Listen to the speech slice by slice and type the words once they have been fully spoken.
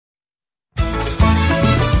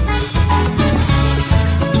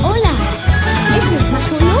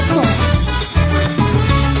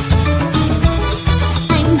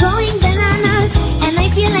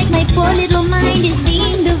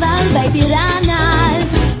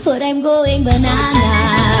I'm going bananas.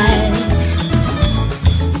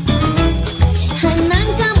 I'm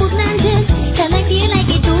non-combat mantis, and I feel like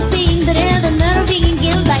it would be in the real the murder being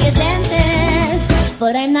killed by a dentist.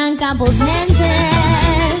 But I'm non-combat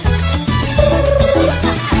mantis.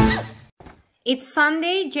 It's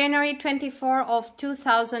Sunday, January 24 of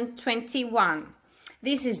 2021.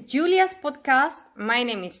 This is Julia's podcast. My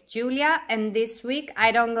name is Julia, and this week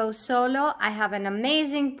I don't go solo. I have an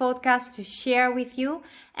amazing podcast to share with you,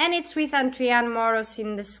 and it's with Adrian Moros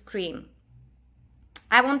in the screen.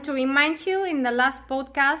 I want to remind you, in the last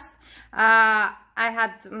podcast, I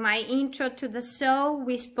had my intro to the show.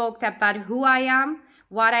 We spoke about who I am,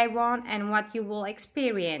 what I want, and what you will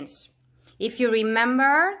experience. If you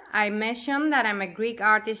remember, I mentioned that I'm a Greek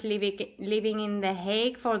artist living in The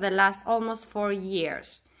Hague for the last almost 4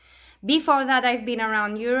 years. Before that, I've been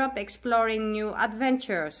around Europe exploring new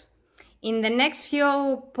adventures. In the next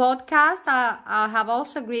few podcasts, I'll have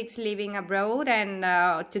also Greeks living abroad, and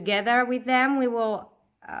together with them, we will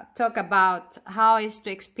talk about how it is to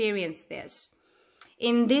experience this.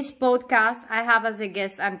 In this podcast, I have as a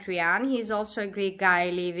guest Adrian. He's also a Greek guy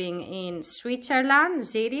living in Switzerland,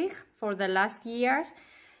 Zurich, for the last years.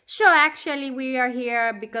 So actually we are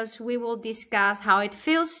here because we will discuss how it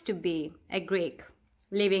feels to be a Greek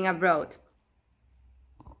living abroad.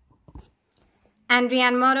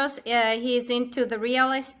 Adrian Moros, he is into the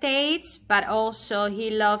real estate, but also he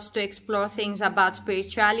loves to explore things about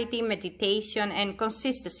spirituality, meditation, and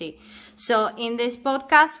consistency. So in this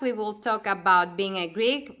podcast, we will talk about being a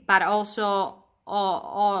Greek, but also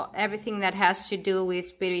everything that has to do with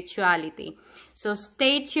spirituality. So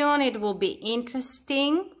stay tuned, it will be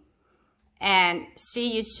interesting. And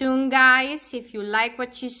see you soon, guys. If you like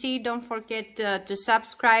what you see, don't forget to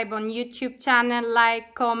subscribe on YouTube channel,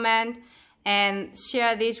 like, comment, and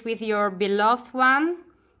share this with your beloved one.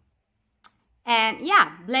 And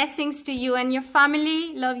yeah, blessings to you and your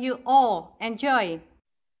family. Love you all. Enjoy.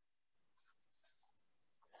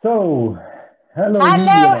 So, hello,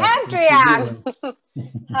 Adrian.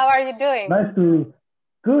 How are you doing? Nice to.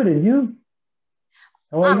 Good, and you?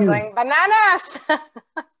 How are I'm you? going bananas.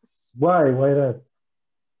 Why? Why that?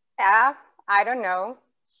 Yeah, I don't know.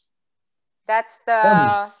 That's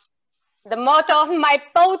the motto of my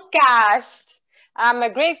podcast. I'm a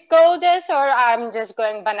Greek goddess, or I'm just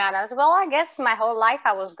going bananas. Well, I guess my whole life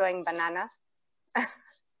I was going bananas.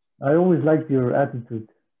 I always liked your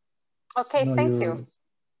attitude. Okay, thank you.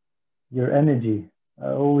 Your energy. I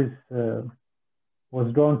always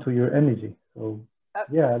was drawn to your energy. So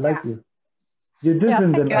yeah, I like you. You're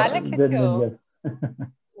different than I like you too.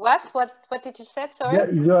 What did you say? Sorry. Yeah,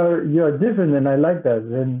 you are different, and I like that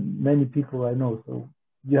than many people I know. So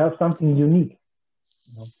you have something unique.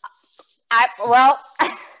 You know?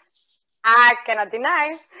 I cannot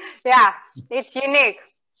deny. Yeah, it's unique,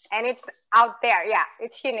 and it's out there. Yeah,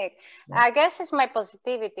 it's unique. Yeah. I guess it's my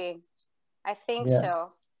positivity. I think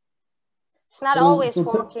so. It's not always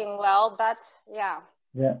working well, but yeah.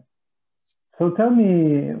 Yeah. So tell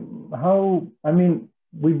me how. I mean,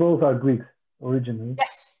 we both are Greeks originally.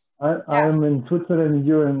 Yes. I am in Switzerland.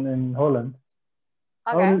 You're in Holland.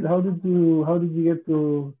 Okay. How did you get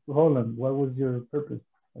to Holland? What was your purpose?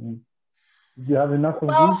 I mean, did you have enough of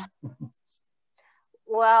Greece?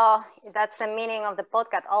 Well, that's the meaning of the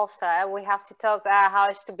podcast. Also, we have to talk how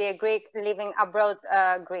it's to be a Greek living abroad,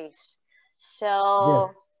 Greece.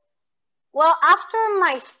 So, well, after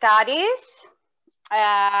my studies,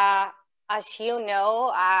 as you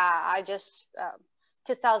know, I just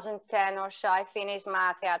 2010 or so, I finished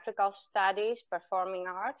my theatrical studies, performing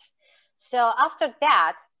arts. So after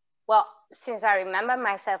that, well, since I remember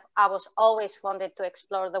myself, I was always wanted to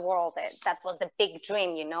explore the world. That was the big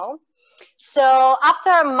dream, you know. So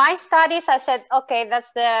after my studies, I said, okay,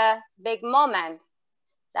 that's the big moment.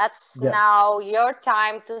 That's now your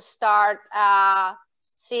time to start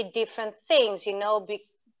see different things, you know,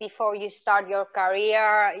 before you start your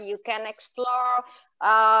career. You can explore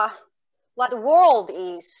what world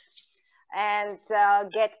is, and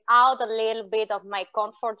get out a little bit of my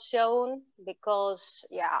comfort zone, because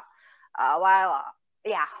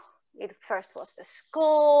it first was the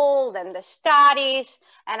school, then the studies,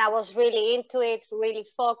 and I was really into it, really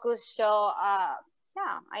focused. So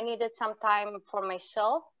I needed some time for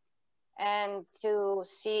myself and to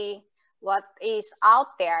see what is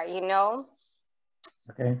out there, you know.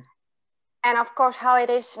 Okay. And of course, how it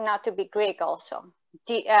is not to be Greek also.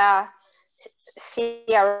 See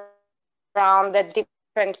around the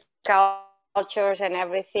different cultures and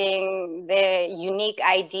everything, the unique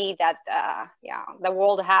ID that the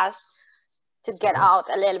world has, to get out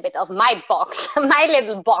a little bit of my box, my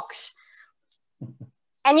little box.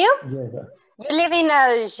 And you? Yes. You live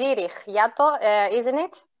in Zurich, Yato, isn't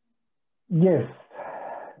it? Yes.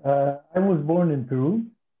 I was born in Peru,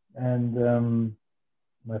 and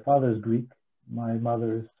my father is Greek. My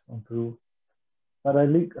mother is from Peru. But I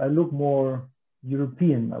look more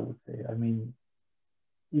European, I would say. I mean,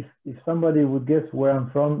 if somebody would guess where I'm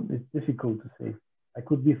from, it's difficult to say. I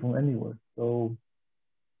could be from anywhere. So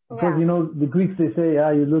because Yeah. the Greeks, they say,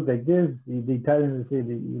 you look like this. The Italians, they say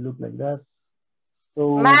that you look like that.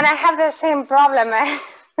 Man, So I have the same problem.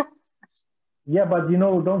 yeah, but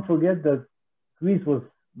don't forget that Greece was,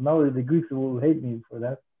 now the Greeks will hate me for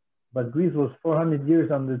that, but Greece was 400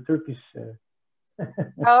 years under Turkish.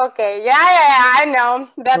 Okay, yeah, I know.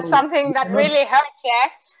 That's So something that really hurts,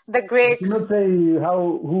 the you Greeks. cannot say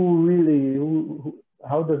how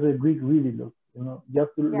does a Greek really look. You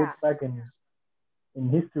have to Yeah, look back in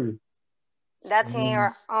history. I that's in mean,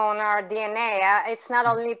 our DNA. It's not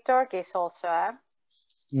only Turkish, also.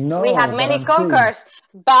 We had no, but many I'm saying, conquerors,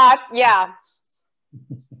 but yeah,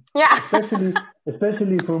 yeah.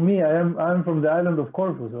 especially for me, I'm from the island of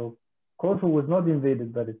Corfu, so Corfu was not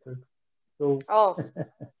invaded by the Turks. So Oh,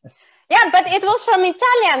 yeah, but it was from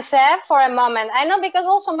Italians, for a moment. I know, because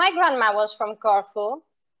also my grandma was from Corfu,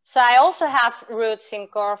 so I also have roots in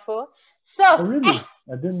Corfu. So, oh really?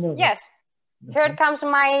 I didn't know that. yes, here Okay. comes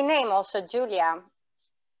my name also, Julia.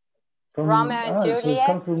 Romeo From and so it Juliet.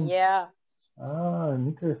 comes from Yeah,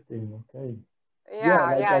 interesting. Okay. Yeah, yeah,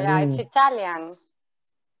 like yeah, I yeah. It's mean, Italian.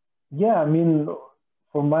 yeah, I mean,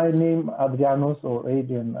 for my name Adrianos or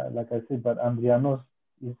Adrian, like I said, but Andrianos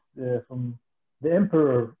is from the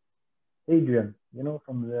Emperor Adrian.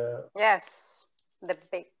 From the Yes, the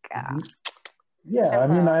big yeah. I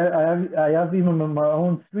mean, emperor. I have even my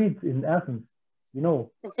own street in Athens. The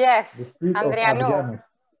Yes, street of Andriano, Adrianos.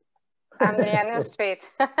 Andriano So Street.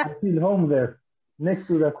 I feel home there, next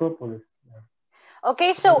to the Acropolis. Yeah.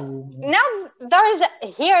 Okay, so So now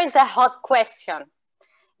here is a hot question.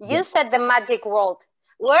 yeah, You said the magic word.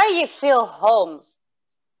 Where you feel home?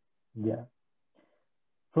 yeah.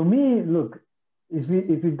 For me, look,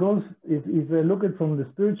 if I look at from the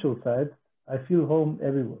spiritual side, I feel home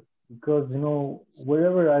everywhere because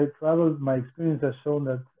wherever I traveled, my experience has shown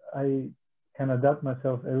that I can adapt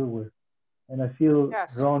myself everywhere, and I feel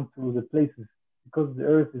Yes. drawn to the places because the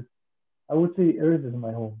earth is. I would say earth is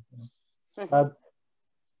my home, Mhm. but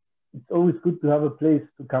it's always good to have a place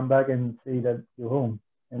to come back and say that you're home.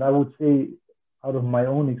 And I would say, out of my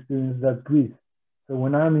own experience, that's Greece. So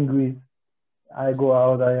when I'm in Greece, I go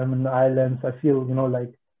out, I am in the islands, I feel,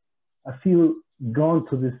 like I feel drawn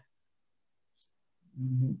to the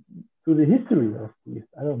history of Greece.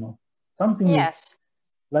 I don't know. Something Yes,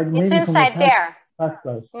 like it's maybe from a inside there. past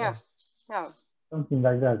life, yeah. Yeah. Yeah. Something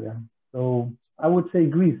like that, yeah. So I would say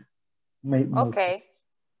Greece mostly. Okay.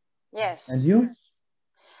 And Yes. you?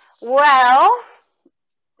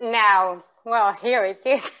 Well, here it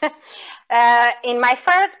is. In my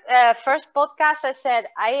first podcast, I said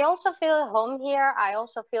I also feel home here. I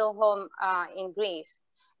also feel home in Greece.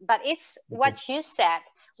 But it's Okay. what you said.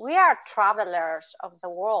 We are travelers of the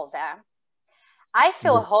world. I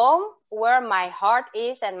feel Yes. home where my heart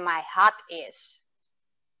is and my heart is.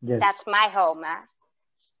 Yes. That's my home.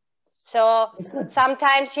 So Exactly.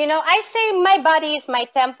 sometimes, I say my body is my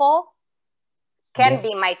temple, can Yeah.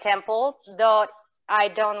 be my temple, though I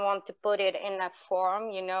don't want to put it in a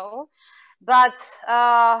form, But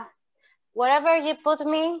wherever you put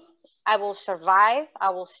me, I will survive, I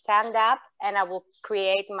will stand up, and I will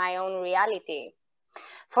create my own reality.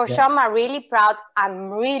 For Yeah. some, I'm really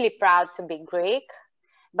proud to be Greek.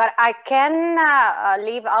 But I can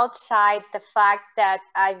live outside the fact that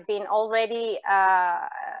I've been already a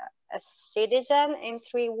citizen in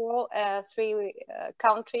three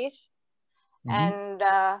countries, Hmm. and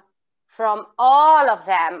from all of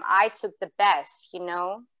them, I took the best.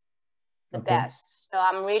 The Okay. best. So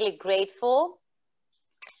I'm really grateful,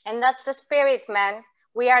 and that's the spirit, man.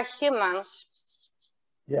 We are humans.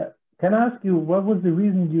 Yeah. Can I ask you what was the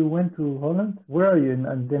reason you went to Holland? Where are you in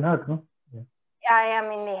Den Haag, no? Yeah. I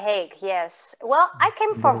am in The Hague, yes. Well, I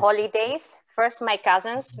came In The for Hague. holidays. First, my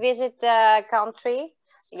cousins visit the country.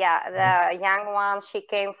 Yeah, Uh-huh. the young one, she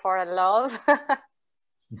came for love.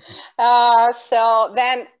 So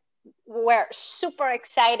then we're super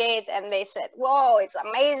excited, and they said, whoa, it's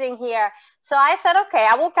amazing here. So I said, okay,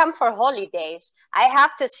 I will come for holidays. I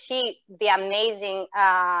have to see the amazing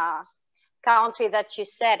country that you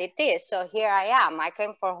said it is. So here I am. I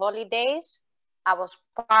came for holidays. I was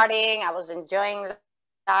partying. I was enjoying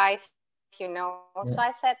life, So I Yeah.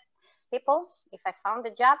 said, people, if I found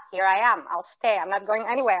a job, here I am. I'll stay. I'm not going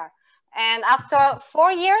anywhere. And after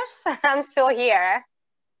 4 years, I'm still here.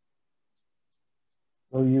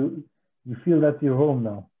 So you feel that's your home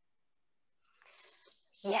now.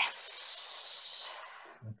 Yes.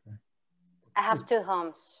 Okay. I have two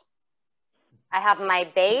homes. I have my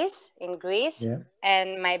base in Greece Yeah.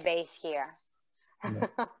 and my base here.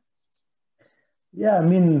 Yeah. Yeah, I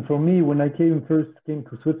mean, for me, when I first came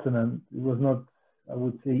to Switzerland, it was not, I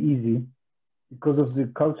would say, easy because of the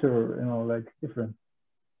culture, like different.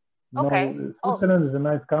 Okay. Oh, Switzerland is a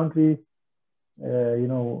nice country.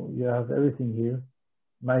 You have everything here,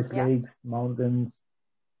 nice yeah. lakes, mountains,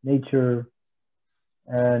 nature.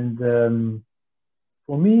 And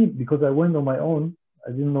for me, because I went on my own,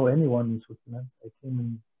 I didn't know anyone in Switzerland. I came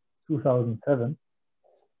in 2007.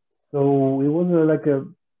 So it was like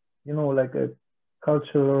a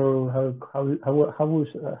cultural,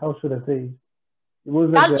 how should I say? It was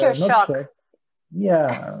like Culture a, not shock. shock.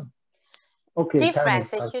 Yeah. Okay, kind of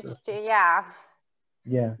Difference, a huge, culture. yeah.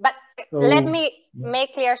 Yeah. But let So me yeah,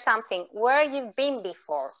 make clear something. Where you've been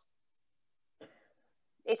before?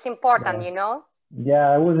 It's important, yeah. you know? Yeah,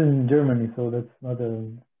 I was in Germany, so that's not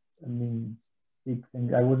I mean, big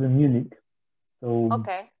thing. I was in Munich, so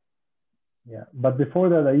Okay. yeah. But before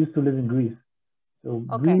that, I used to live in Greece. So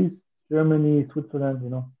Okay. Greece, Germany, Switzerland,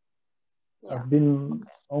 Yeah. I've been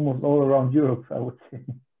almost all around Europe, I would say,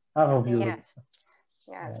 half of Europe. Yes.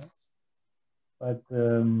 Yeah. Yes. But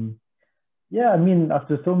yeah, I mean,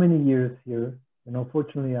 after so many years here,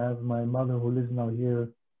 fortunately, I have my mother who lives now here,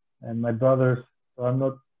 and my brothers, so I'm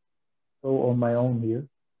not so on my own here.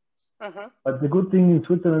 Mm-hmm. But the good thing in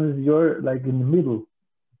Switzerland is you're like in the middle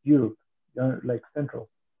of Europe, you're like central.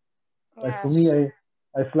 Like for me, Yes.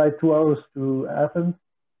 I fly 2 hours to Athens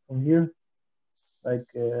from here. Like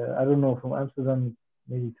I don't know, from Amsterdam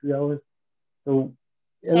maybe 3 hours. So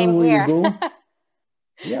Same everywhere you here. go,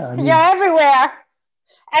 yeah, I You're mean, everywhere.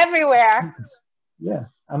 Everywhere. yeah,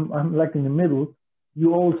 I'm like in the middle.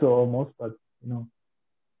 You also almost, but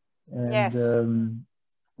and Yes.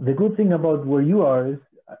 the good thing about where you are is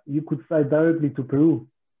you could fly directly to Peru,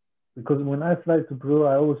 because when I fly to Peru,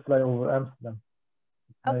 I always fly over Amsterdam.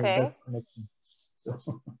 It's my best Okay. connection.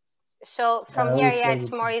 So So I from here, always yeah, fly it's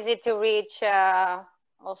with more them. easy to reach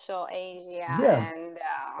also Asia Yeah, and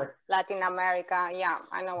like, Latin America. Yeah,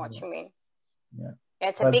 I know what yeah, you mean. yeah.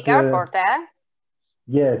 It's a But big airport, eh?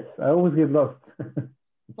 yes, I always get lost.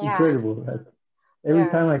 It's Yeah. incredible. Like, every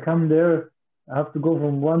time I Yes. come there, I have to go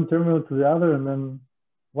from one terminal to the other, and then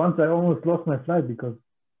once I almost lost my flight because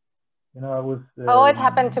I was Oh, it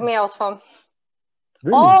happened to me also.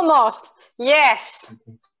 really. Almost. Yes.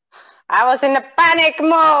 I was in a panic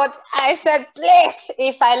mode. I said, please,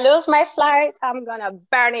 if I lose my flight, I'm going to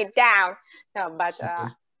burn it down. No, but Okay.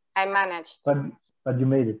 I managed. But you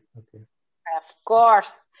made it. Okay. Of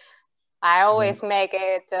course. I Yeah. always make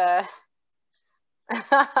it.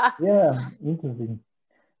 Yeah. Interesting.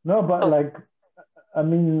 No, but Oh, like, I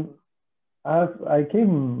mean, I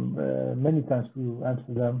came many times to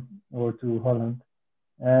Amsterdam or to Holland,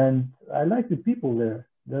 and I like the people there.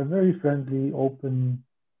 They're very friendly, open,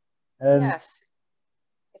 and yes,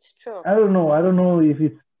 it's true. I don't know. I don't know if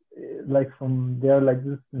it's like from they're like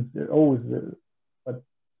this since they're always there, but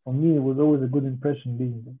for me, it was always a good impression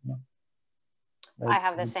being there. I Like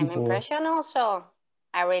have the the same people. impression also.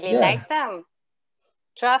 I really Yeah, like them.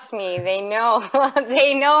 Trust me, they know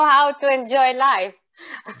they know how to enjoy life.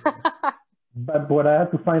 but what I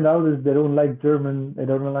have to find out is they don't like German. They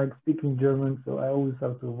don't like speaking German, so I always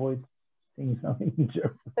have to avoid saying something in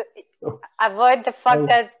German. So, Avoid the fact oh,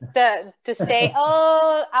 that to say,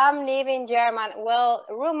 oh, I'm leaving German. Well,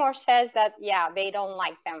 rumor says that, yeah, they don't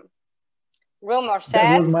like them. Rumor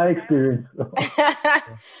that was says. my experience. So,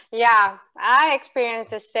 Yeah, I experienced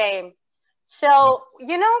the same. So,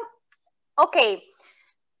 okay,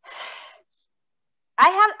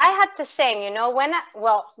 I had the same, when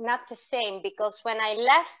well, not the same, because when I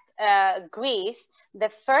left Greece, the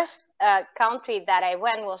first country that I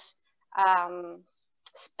went was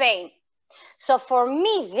Spain. So for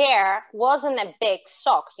me, there wasn't a big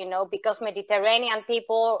shock, because Mediterranean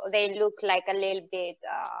people, they look like a little bit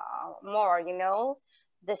more,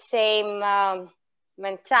 the same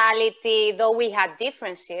mentality, though we had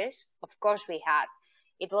differences. Of course we had.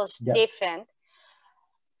 It was yeah, different.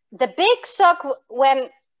 The big shock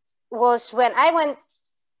was when I went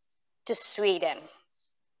to Sweden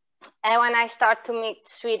and when I start to meet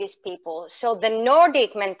Swedish people. So the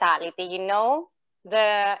Nordic mentality,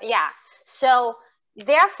 yeah. So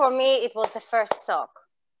there for me, it was the first shock.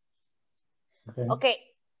 okay. Okay.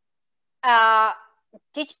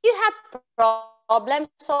 Did you have problems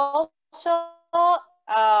also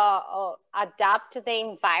adapt to the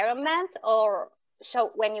environment, or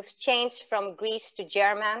so when you've changed from Greece to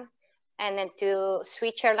German and then to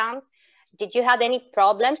Switzerland, did you had any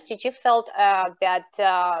problems? Did you felt that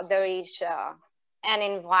there is an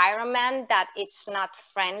environment that it's not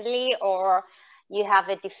friendly, or you have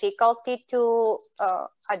a difficulty to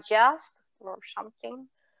adjust or something?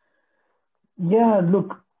 Yeah,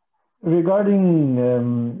 look,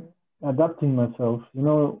 regarding adapting myself, you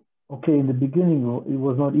know, okay, in the beginning it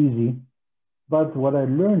was not easy, but what I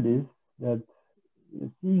learned is that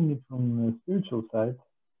seeing it from a spiritual side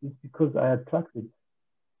is because I attracted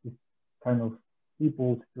this kind of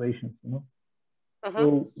people, situations, you know.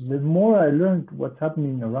 So the more I learned what's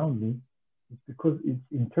happening around me, it's because it's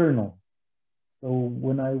internal. So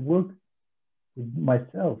when I work with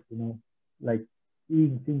myself, you know, like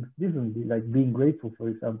seeing things differently, like being grateful, for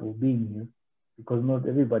example, being here, because not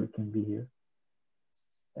everybody can be here.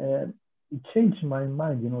 And it changed my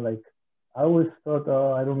mind, you know, like I always thought,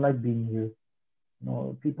 oh, I don't like being here. You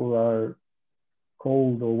know, people are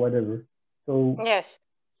cold or whatever. So Yes.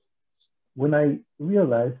 when I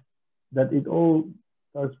realized that it all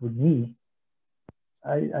starts with me,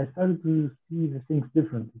 I started to see the things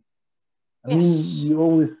differently. I mean, Yes. you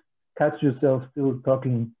always catch yourself still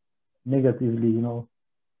talking negatively, you know,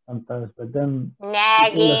 sometimes, but then it all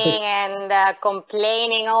Nagging affects. and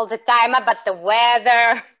complaining all the time about the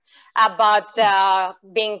weather, about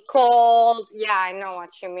being cold. Yeah, I know what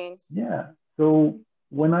you mean. Yeah. So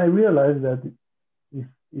when I realized that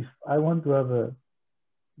if I want to have a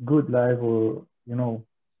good life, or you know,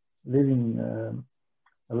 living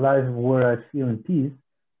a life where I feel in peace,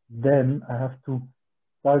 then I have to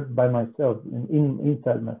start by myself,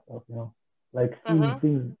 inside myself, you know, like seeing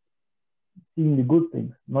things, seeing the good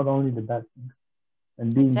things, not only the bad things,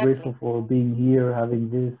 and being Exactly. grateful for being here, having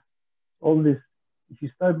this, all this. If you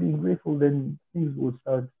start being grateful, then things will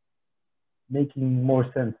start making more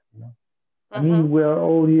sense, you know. I mean, we are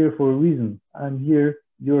all here for a reason. I'm here,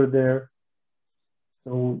 you're there.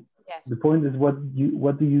 So Yes. the point is, what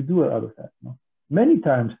do you do out of that? You know? Many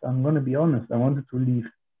times, I'm gonna be honest, I wanted to leave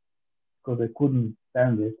because I couldn't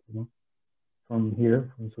stand it, you know, from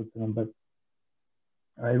here, from Switzerland. But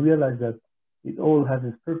I realized that it all has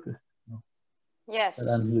its purpose, you know, that Yes.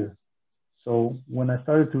 I'm here. So when I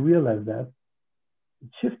started to realize that, it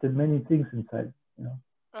shifted many things inside, you know.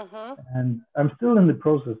 And I'm still in the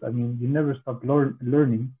process. I mean, you never stop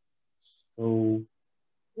learning. So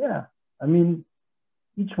yeah, I mean,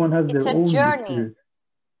 each one has It's their a own journey. experience.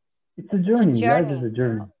 It's a It's a journey. Life is journey. a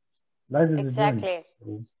journey. Life is a journey. Exactly. So,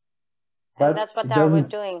 And but that's what it are we doesn't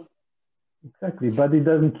doing. exactly. But it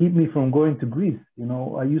doesn't keep me from going to Greece. You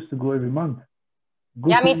know, I used to go every month.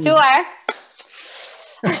 Good Yeah, me thing too, eh?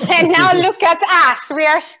 And now is look at us. We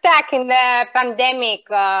are stuck in the pandemic.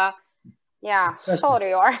 Yeah, exactly.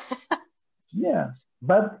 sorry. Or Yeah,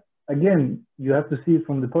 but again, you have to see it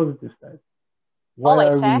from the positive side. Why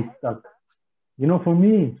always, are eh? we stuck? You know, for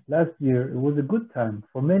me, last year it was a good time.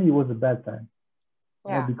 For many, it was a bad time.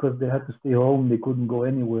 You know, Yeah. because they had to stay home, they couldn't go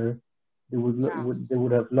anywhere. Yeah. They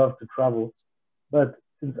would have loved to travel, but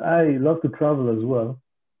since I love to travel as well,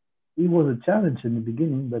 it was a challenge in the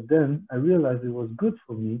beginning. But then I realized it was good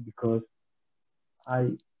for me because I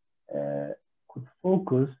could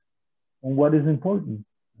focus on what is important.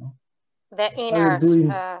 You know? The I started inners, doing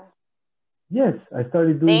yes, I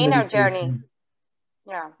started the doing inner journey. meditation.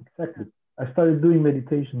 Yeah. Exactly, I started doing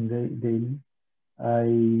meditation daily. I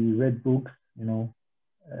read books, you know,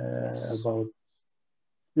 Yes. about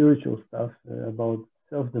spiritual stuff, about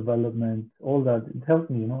self development, all that. It helped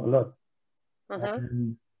me, you know, a lot.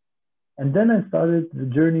 And and then I started the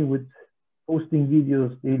journey with posting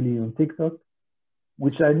videos daily on TikTok,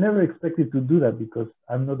 which I never expected to do that because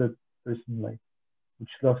I'm not a person like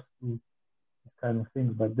which loves to do this kind of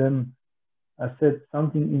things. But then I said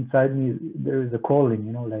something inside me. There is a calling,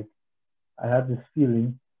 you know, like I have this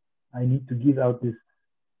feeling I need to give out this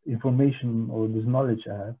information or this knowledge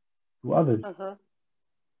I have to others.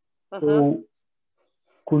 So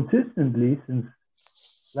consistently since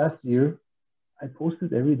last year, I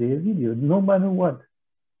posted every day a video, no matter what.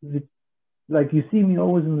 If it, like you see me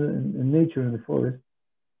always in nature in the forest,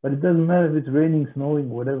 but it doesn't matter if it's raining, snowing,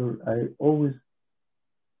 whatever. I always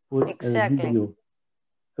put a Exactly. video.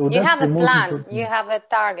 So You that's have the a most plan. important You thing. have a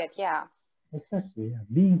target. Yeah. Exactly. Yeah.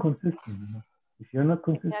 Being consistent. You know, if you're not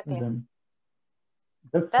consistent, Exactly. then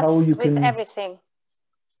that's how That's you with can. everything.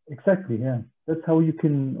 Exactly. Yeah. That's how you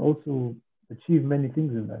can also achieve many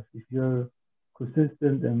things in life. If you're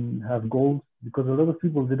consistent and have goals, because a lot of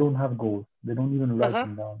people they don't have goals. They don't even write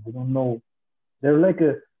them down. They don't know. They're like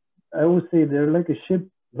a. I always say they're like a ship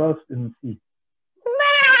lost in the sea.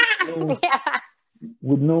 No, Yeah.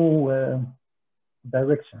 with no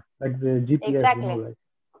direction, like the GPS, you know, Exactly. like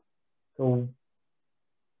so.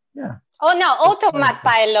 Yeah, Oh no, automat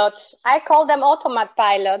pilot. I call them automat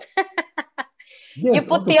pilot. Yes, You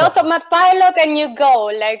put the autopilot. automat pilot and you go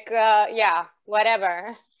like, yeah,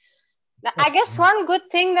 whatever. Now, I guess one good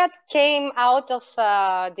thing that came out of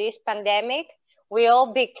this pandemic, we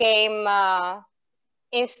all became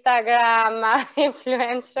Instagram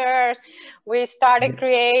influencers. We started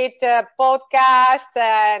create podcasts,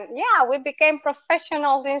 and yeah, we became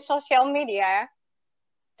professionals in social media.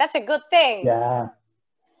 That's a good thing. Yeah,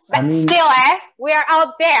 But I mean, still, we are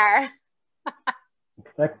out there.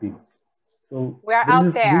 exactly. So We are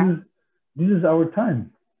out there this is our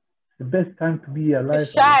time. The best time to be to alive.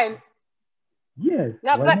 shine. Yes,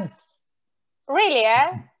 No, why but not? really,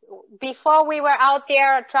 before we were out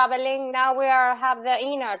there traveling, now we have the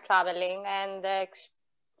inner traveling and Yeah,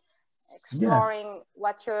 exploring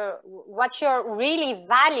what your really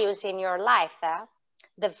values in your life,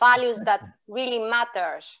 the values that really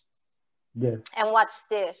matters. yes, And what's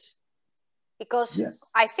this? Because yeah.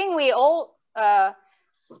 I think we all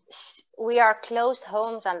we are closed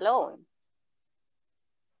homes alone.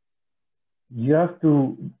 You have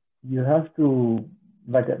to,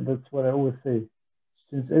 like that's what I always say.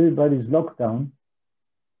 Since everybody's locked down,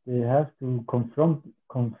 they have to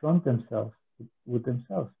confront themselves with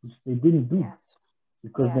themselves, which they didn't do Yes.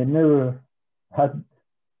 because Yes. they never had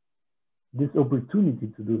this opportunity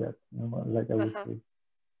to do that. You know, like I would say.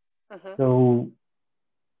 So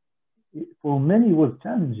for many, it was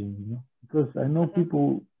challenging, you know, because I know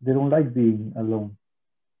people, they don't like being alone.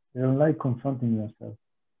 They don't like confronting themselves,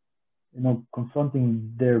 you know,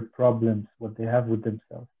 confronting their problems, what they have with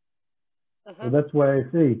themselves. So that's why I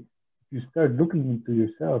say, if you start looking into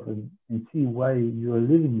yourself and see why you are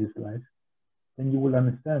living this life, then you will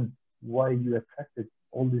understand why you attracted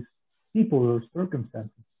all these people or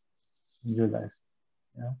circumstances in your life.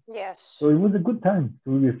 Yeah. Yes. So it was a good time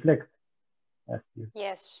to reflect last year.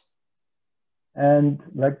 Yes. And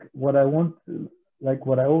what I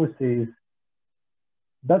always say is,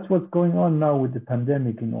 that's what's going on now with the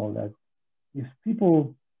pandemic and all that. If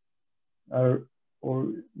people are, or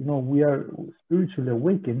you know, we are spiritually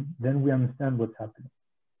awakened, then we understand what's happening.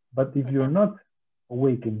 But if you're not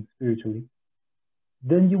awakened spiritually,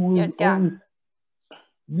 then you will always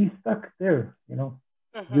be stuck there. You know,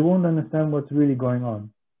 you won't understand what's really going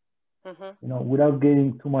on. You know, without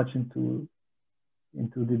getting too much into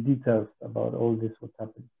the details about all this, what's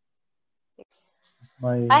happening.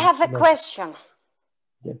 I have a question.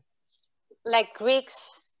 Yes. Like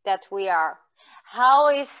Greeks that we are, how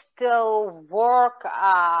is the work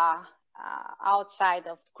outside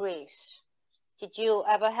of Greece? Did you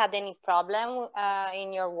ever had any problem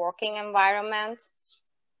in your working environment?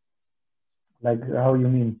 Like how you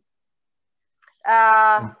mean?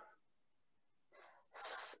 Have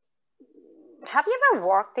you ever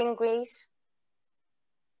worked in Greece?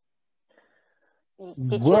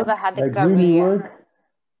 Did you ever had a like career? really work?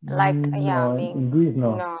 Like No, in Greece,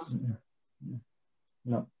 no.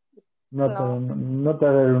 No, not that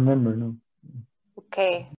I remember. No.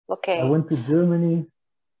 Okay. I went to Germany,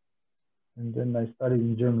 and then I studied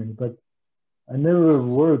in Germany, but I never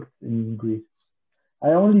worked in Greece. I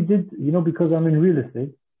only did, you know, because I'm in real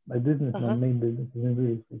estate. My business, my main business is in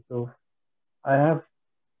real estate. So I have,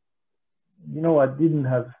 you know, I didn't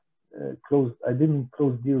close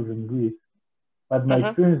deals in Greece, but my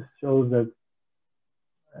experience shows that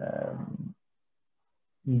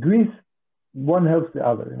in Greece, one helps the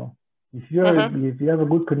other. You know, if you have a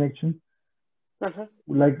good connection,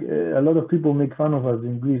 like a lot of people make fun of us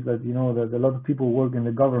in Greece that, you know, that a lot of people work in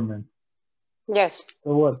the government. Yes.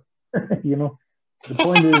 So what? You know, the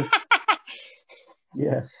point is,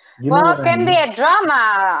 yeah. Well, it can be a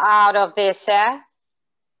drama out of this, eh?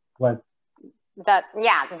 What? That,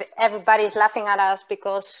 yeah, everybody's laughing at us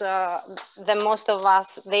because the most of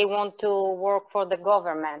us, they want to work for the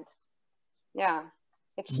government. Yeah,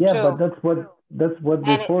 it's true. Yeah, but that's what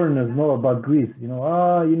the foreigners know about Greece. You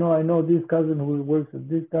know, you know, I know this cousin who works at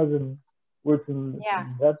this cousin works in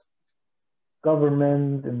that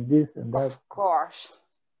government and this and that. Of course.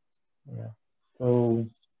 Yeah. So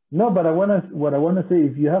no, but what I wanna say,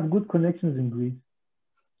 if you have good connections in Greece,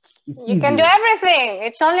 you can do everything.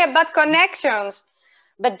 It's only about connections.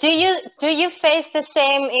 But do you face the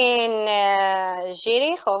same in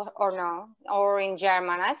Zurich or no, or in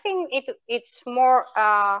German? I think it's more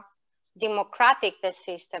democratic, the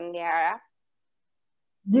system there.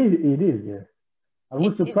 Yeah, it is. Yes, I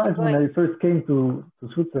was surprised when I first came to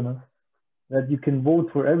Switzerland that you can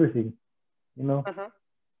vote for everything. You know,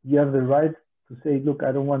 you have the right to say, look,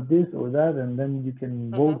 I don't want this or that, and then you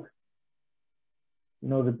can vote. You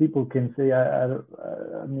know, the people can say,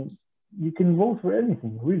 I mean, you can vote for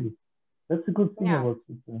anything, really. That's a good thing about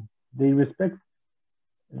Switzerland. they respect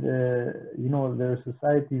their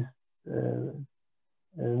society's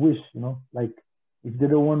wish, like if they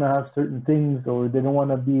don't want to have certain things or they don't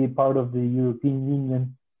want to be part of the European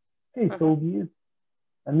Union, okay, so be it.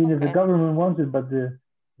 I mean, if the government wants it, but the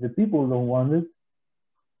people don't want it,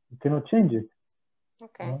 you cannot change it.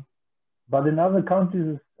 Okay. But in other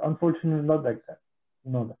countries, it's unfortunately not like that.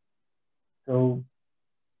 You know that. So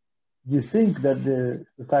you think that the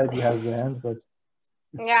society has the hands, but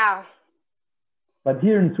yeah. But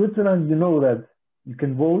here in Switzerland, you know that you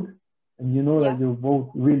can vote, and you know Yeah. that your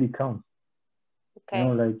vote really counts. Okay.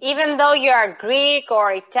 Like, even though you are Greek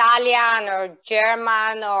or Italian or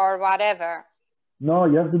German or whatever. No,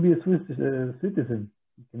 you have to be a Swiss citizen.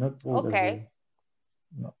 You cannot vote Okay.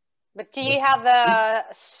 No. But do you have a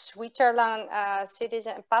Switzerland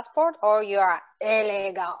citizen passport, or you are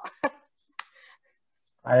illegal?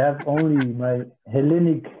 I have only my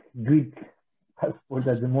Hellenic Greek passport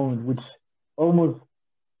at the moment, which almost,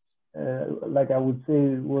 like I would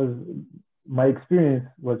say, was my experience,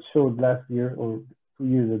 what showed last year or 2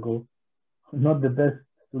 years ago, not the best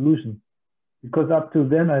solution. Because up till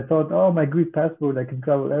then, I thought, oh, my Greek passport, I can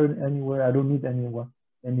travel anywhere. I don't need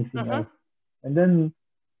anything else. And then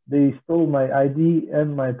they stole my ID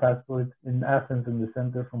and my passport in Athens in the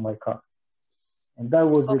center from my car. And that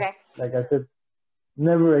was it. Like I said,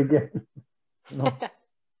 never again.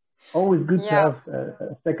 Always good to have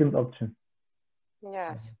a second option.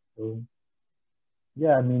 Yes. So,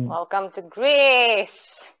 yeah, I mean. Welcome to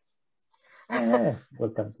Greece.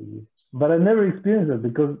 Welcome to Greece. But I never experienced it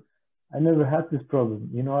because I never had this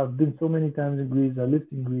problem. I've been so many times in Greece. I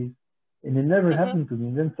lived in Greece, and it never happened to me.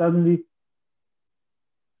 And then suddenly,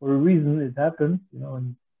 for a reason, it happened.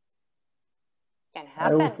 And can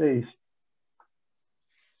happen. I would say,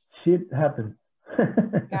 shit happens.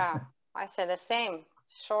 Yeah, I say the same.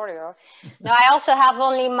 Sorry. No, I also have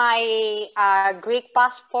only my Greek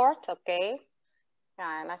passport. Okay,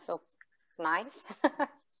 yeah, and I feel nice.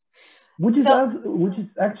 Which is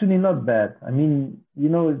actually not bad. I mean,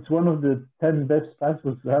 it's one of the 10 best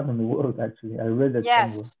passports to have in the world. Actually, I read that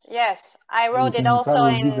somewhere. Yes, I wrote it also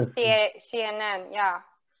in CNN. Yeah,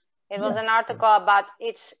 it was an article about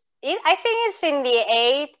I think it's in the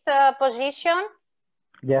 8th position.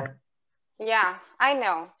 Yeah. Yeah, I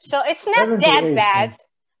know. So it's not that bad. Yeah.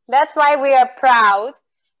 That's why we are proud.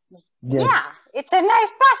 Yes. Yeah, it's a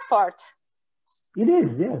nice passport. It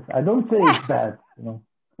is. Yes, I don't say it's bad.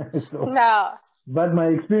 So, no. But my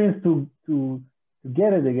experience to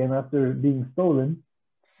get it again after being stolen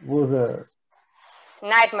was a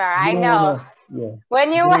nightmare. I know.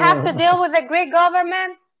 When you have to deal with the Greek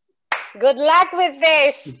government, good luck with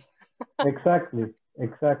this. Exactly.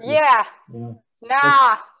 Yeah.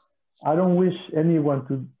 Nah. I don't wish anyone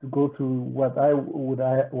to go through what I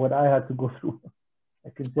had to go through. I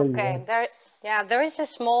can tell you that. There is a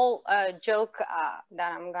small joke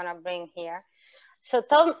that I'm gonna bring here. So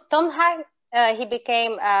Tom Hanks, he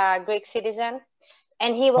became a Greek citizen,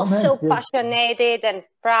 and he was so passionate and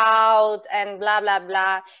proud and blah, blah,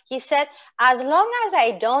 blah. He said, as long as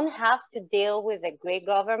I don't have to deal with the Greek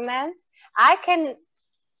government, I can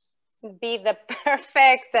be the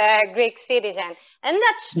perfect Greek citizen. And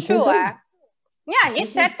that's true. Yeah, he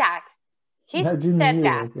said that. He said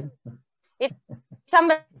that. It's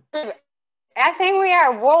unbelievable. I think we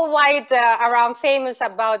are worldwide around famous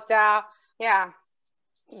about, yeah. Yeah.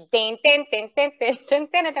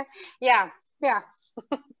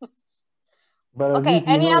 But okay,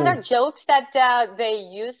 any other jokes that they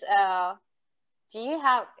use? Do you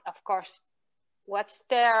have, of course, what's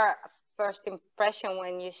their first impression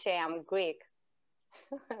when you say I'm Greek?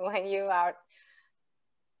 When you are...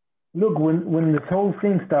 Look, when this whole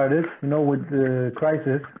thing started, with the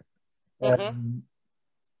crisis, I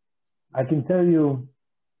can tell you,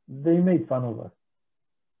 they made fun of us.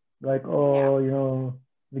 Like,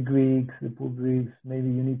 the Greeks, the poor Greeks, maybe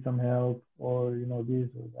you need some help, or, this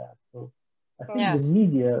or that. So I think the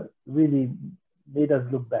media really made us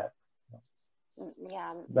look bad.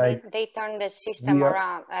 Yeah, like, they turned the system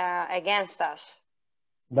around against us.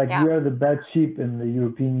 Like we are the bad sheep in the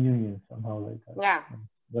European Union, somehow like that. Yeah.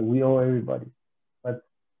 That we owe everybody. But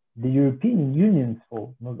the European Union's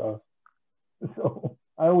fault, not us. So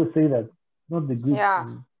I always say that, not the Greeks. Yeah.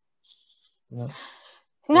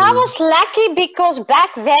 No, I was lucky because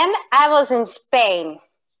back then I was in Spain.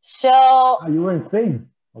 So you were in Spain?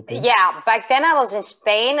 Okay. Yeah, back then I was in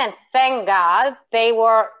Spain, and thank God they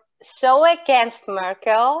were so against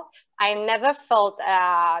Merkel. I never felt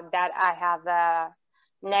that I have a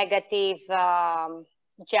negative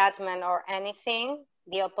judgment or anything.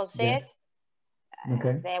 The opposite.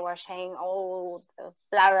 Okay. They were saying, oh,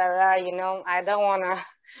 blah, blah, blah, you know, I don't want to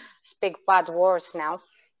speak bad words now.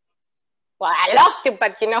 Well, I love to,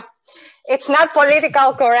 but, you know, it's not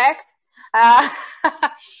political correct. Uh,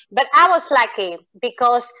 but I was lucky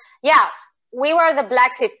because, yeah, we were the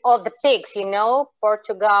black sheep of the pigs, you know,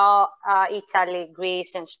 Portugal, Italy,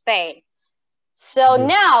 Greece, and Spain. So Yes.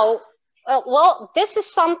 now, well, this is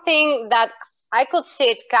something that I could see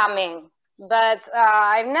it coming, but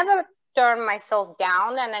I've never turned myself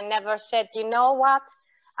down, and I never said, you know what,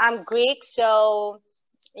 I'm Greek, so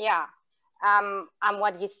yeah, I'm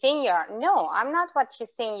what you think you are. No, I'm not what you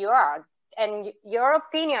think you are. And your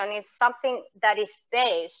opinion is something that is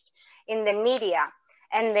based in the media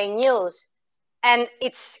and the news, and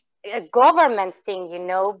it's a government thing, you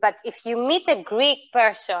know. But if you meet a Greek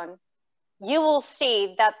person, you will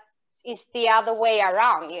see that it's the other way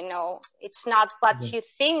around, you know. It's not what you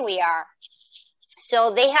think we are.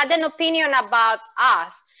 So they had an opinion about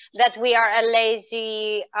us that we are a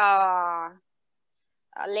lazy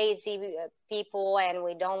people, and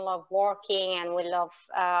we don't love working, and we love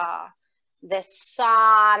the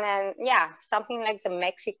sun, and yeah, something like the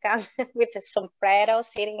Mexican with the sombrero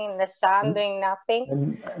sitting in the sun doing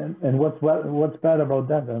nothing. And what's bad about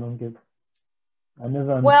that? I don't get. I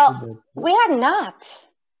never understood Well, that. we are not.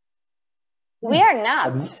 We are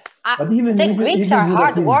not. But even the Greeks are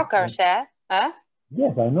hard workers, eh? Huh?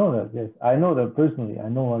 Yes, I know that. Yes, I know that personally. I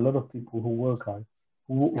know a lot of people who work hard,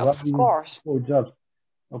 who have Of these course. 4 jobs.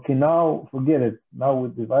 Okay, now forget it. Now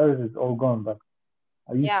with the virus, it's all gone. But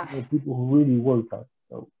I used to know people who really work hard.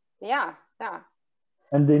 So yeah.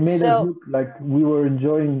 and they made us look like we were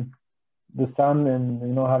enjoying the sun and, you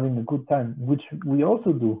know, having a good time, which we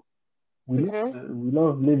also do. We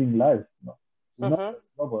love living life. No? We're not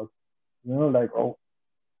robots. You know, like, oh,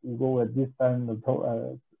 we go at this time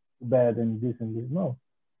to bed and this and this. No,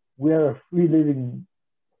 we are a free living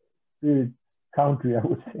spirit country, I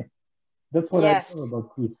would say. That's what I love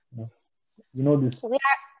about Greece. You know this.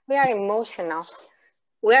 We are emotional.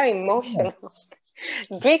 We are emotional.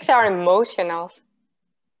 Yeah. Greeks are emotional.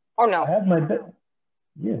 Or no? I had my best.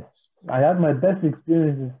 Yes, I had my best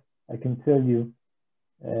experiences. I can tell you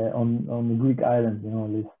on the Greek island. You know,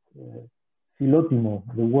 this philotimo.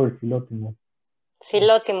 The word philotimo.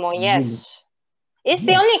 Philotimo, yes. It's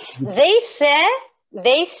the only.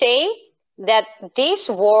 They say that this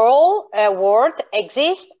word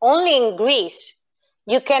exists only in Greece.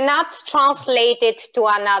 You cannot translate it to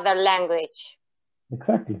another language.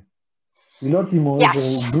 Exactly. Philotimo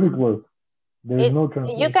is a Greek word. There is no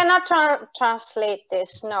translation. You cannot translate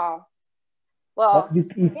this, no. Well,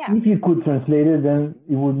 if you could translate it, then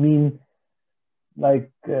it would mean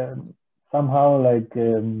like somehow like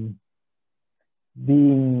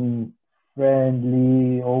being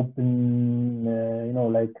friendly, open, you know,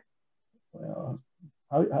 like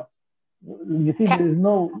how you see there is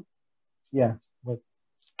no but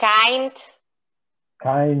kind,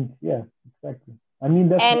 yeah, exactly. I mean,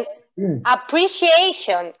 that's and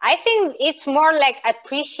appreciation. I think it's more like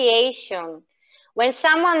appreciation. When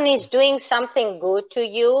someone is doing something good to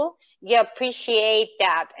you, you appreciate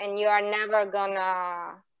that, and you are never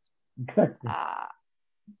gonna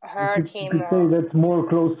hurt him. You could say that's more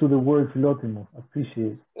close to the word philotimo,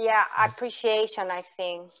 appreciate. Yeah, appreciation, I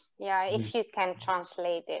think. Yeah, if you can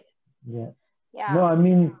translate it. Yeah. No, I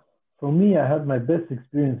mean, for me, I had my best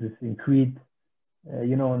experiences in Crete,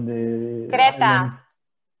 you know, on the Creta. island.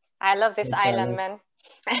 I love this island, man.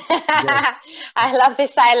 I love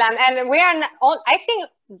this island. And we are not, I think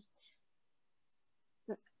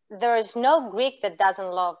there is no Greek that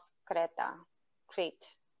doesn't love Crete.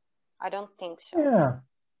 I don't think so. Yeah.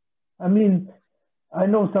 I mean, I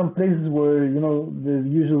know some places where, you know, the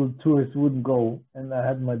usual tourists wouldn't go, and I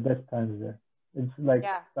had my best times there. It's like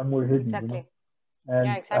somewhere hidden, you know.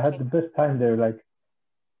 And I had the best time there. Like,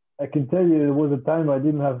 I can tell you, there was a time I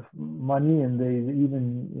didn't have money, and they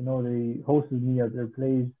even, you know, they hosted me at their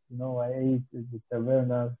place. You know, I ate at the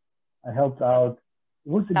tavernas. I helped out.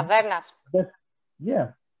 It was tavernas.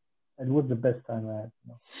 It was the best time I had.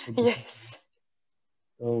 You know, yes.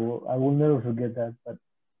 So I will never forget that. But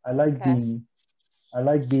I like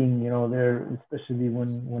being, you know, there, especially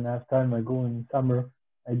when I have time. I go in summer.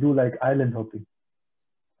 I do like island hopping,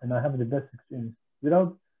 and I have the best experience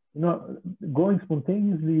without. You know, going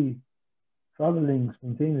spontaneously, traveling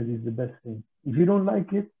spontaneously is the best thing. If you don't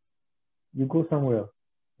like it, you go somewhere else.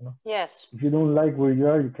 You know? Yes. If you don't like where you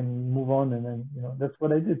are, you can move on, and then, you know, that's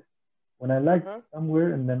what I did. When I liked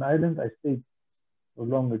somewhere and then island, I stayed for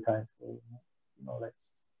longer time. So, you know, like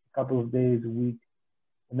a couple of days, a week,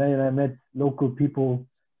 and then I met local people.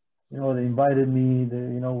 You know, they invited me.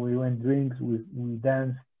 You know, we went drinks, we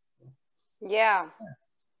danced. Yeah.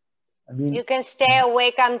 I mean, You can stay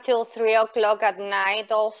awake until 3 o'clock at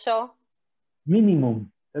night also.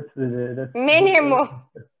 minimum. That's Minimum.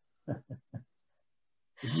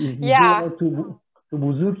 if you Yeah. go to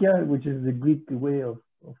Buzoukia, which is the Greek way of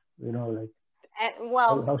like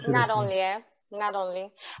Well, how should I not say? only, not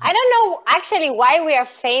only. I don't know actually why we are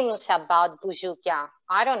famous about Bujukia.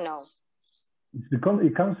 I don't know. It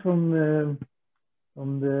comes from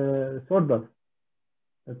the zorbas.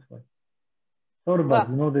 That's why zorbas.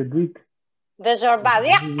 Well, The Greek. the zorbas.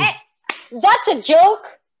 Yeah, that's a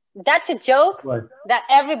joke. That's a joke What? that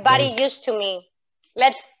everybody What? used to me.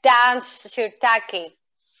 Let's dance shirtaki.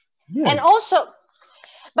 Yes. And also,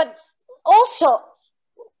 but also,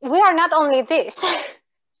 we are not only this.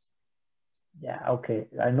 Yeah, okay.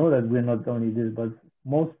 I know that we're not only this, but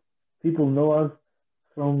most people know us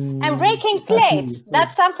from And breaking plates.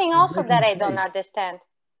 That's something also that I don't understand.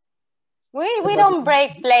 We don't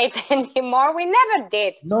break plates anymore. We never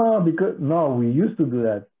did. No, because we used to do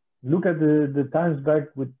that. Look at the times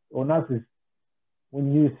back with Onassis.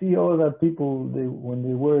 When you see all the people when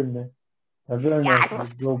they were in the Yeah,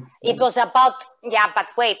 it was about, yeah, but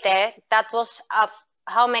wait, that was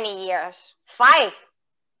how many years? 5.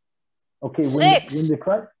 Okay, 6.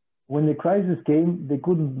 when the crisis came, they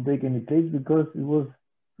couldn't break any plates because it was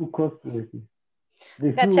too costly.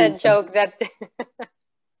 That's a joke that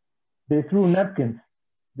they threw napkins.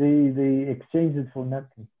 They exchanged it for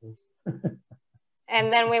napkins.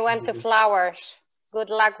 And then we went to flowers. Good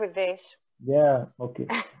luck with this. Yeah, okay.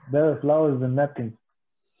 Better flowers than napkins,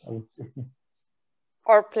 I would say.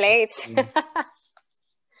 Or plates. Yeah,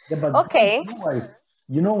 but Okay.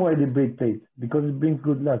 You know why they break plates? Because it brings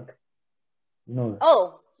good luck. You know that.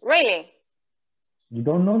 Oh, really? You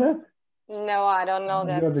don't know that? No, I don't know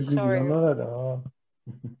that. You're the Greek, Sorry. you don't know that? Oh.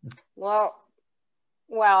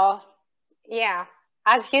 Well, yeah.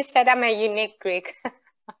 As you said, I'm a unique Greek.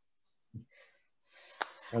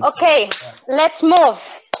 Okay, let's move.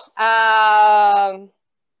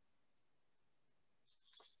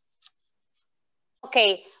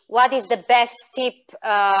 Okay, what is the best tip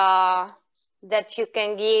that you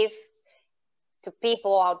can give to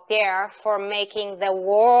people out there for making the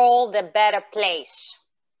world a better place?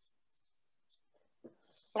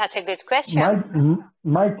 That's a good question.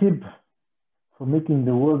 My tip for making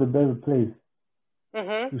the world a better place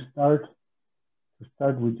to start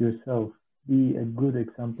with yourself. Be a good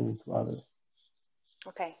example to others.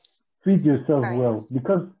 Okay. Treat yourself well,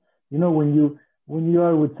 because when you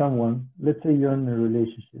are with someone, let's say you're in a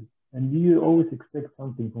relationship, and you always expect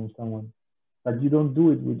something from someone, but you don't do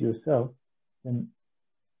it with yourself, then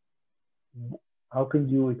how can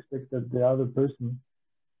you expect that the other person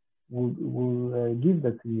will give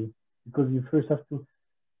that to you? Because you first have to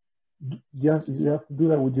you have to do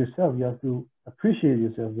that with yourself. You have to appreciate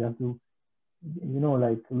yourself. You have to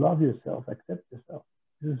love yourself, accept yourself.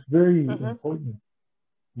 This is very important.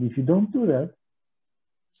 And if you don't do that,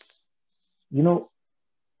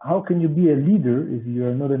 how can you be a leader if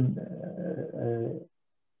you're not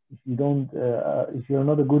if you're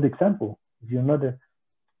not a good example? If you're not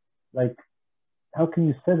how can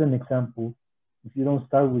you set an example if you don't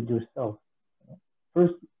start with yourself?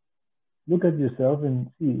 First, look at yourself and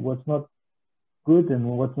see what's not good and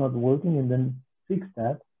what's not working, and then fix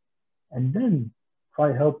that, and then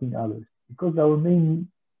try helping others. Because our main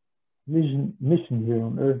mission here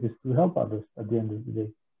on earth is to help others at the end of the day.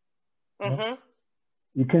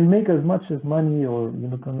 You can make as much as money, or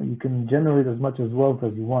you can generate as much as wealth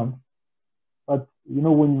as you want, but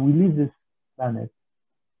when we leave this planet,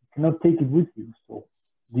 you cannot take it with you. So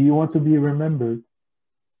do you want to be remembered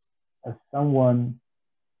as someone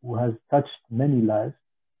who has touched many lives,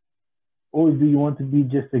 or do you want to be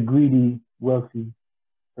just a greedy, wealthy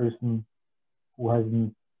person who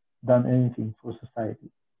hasn't done anything for society?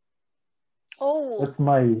 Oh, that's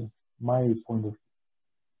my point of view.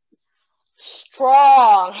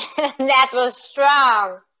 Strong. That was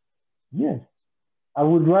strong. Yes, I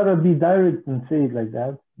would rather be direct and say it like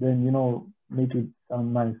that than make it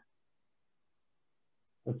sound nice.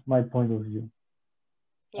 That's my point of view.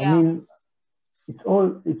 Yeah. I mean, it's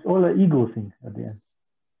all an ego thing at the end.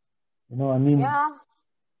 Yeah.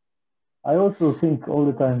 I also think all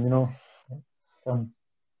the time,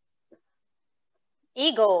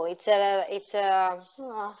 ego.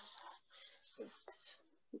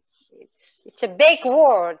 It's a big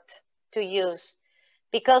word to use,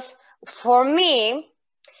 because for me,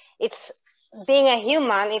 it's being a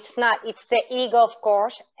human. It's the ego, of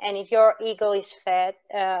course, and if your ego is fed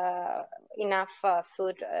enough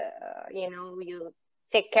food, you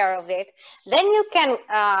take care of it, then you can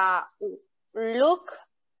look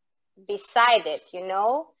beside it.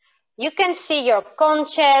 You can see your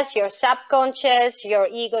conscious, your subconscious, your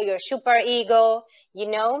ego, your super ego, you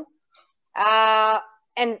know,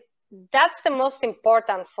 and that's the most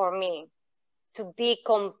important for me, to be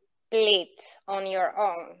complete on your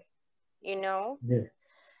own, you know. Yes.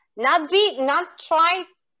 Not try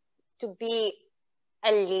to be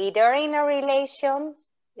a leader in a relation.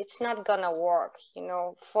 It's not gonna work, you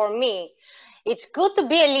know. For me, it's good to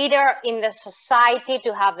be a leader in the society,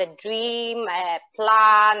 to have a dream, a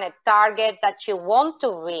plan, a target that you want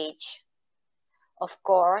to reach, of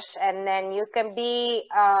course, and then you can be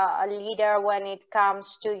a leader when it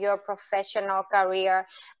comes to your professional career.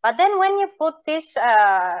 But then when you put this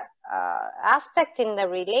aspect in the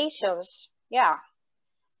relations, yeah,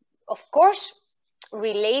 of course,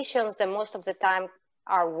 relations the most of the time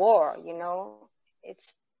are war, you know.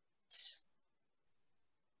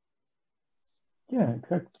 Yeah,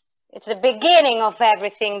 exactly. It's the beginning of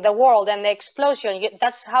everything, the world and the explosion.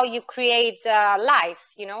 That's how you create life,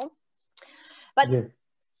 you know. But Yes.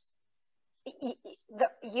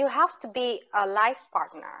 you have to be a life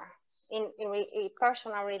partner in a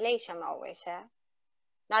personal relation always, eh?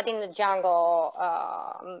 Not in the jungle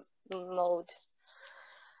mode.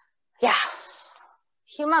 Yeah,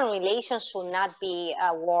 human relations should not be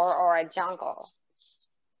a war or a jungle.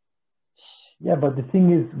 Yeah, but the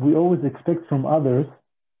thing is, we always expect from others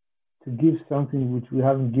to give something which we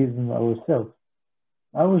haven't given ourselves.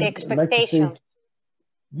 I always The like to say, expectation.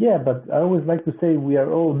 yeah, but I always like to say we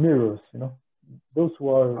are all mirrors, you know. Those who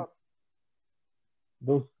are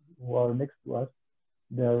next to us,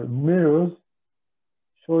 they are mirrors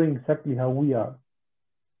showing exactly how we are.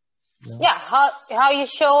 You know? Yeah, how you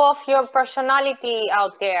show off your personality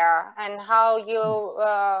out there and how you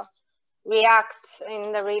react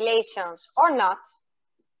in the relations or not.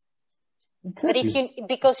 But Exactly.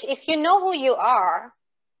 because if you know who you are,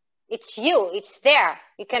 it's you, it's there.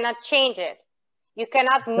 You cannot change it. You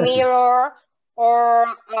cannot Exactly. mirror or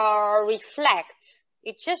reflect.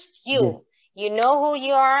 It's just you. Yes. You know who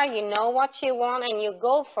you are, you know what you want, and you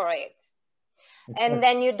go for it. Exactly. And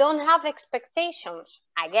then you don't have expectations,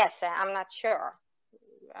 I guess. I'm not sure.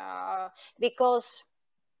 Because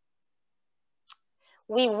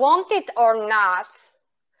we want it or not,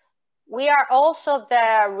 we are also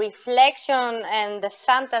the reflection and the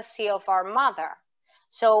fantasy of our mother.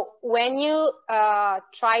 So when you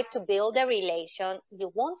try to build a relation, you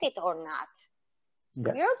want it or not,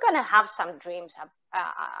 Yeah. you're going to have some dreams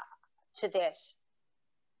to this.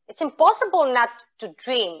 It's impossible not to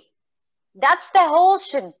dream. That's the whole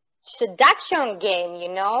seduction game, you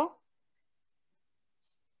know.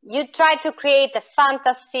 You try to create a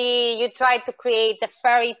fantasy, you try to create a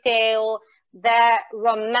fairy tale, the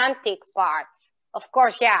romantic part. Of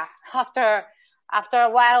course, yeah, after a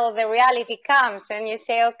while the reality comes and you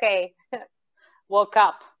say, okay, woke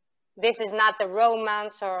up. This is not a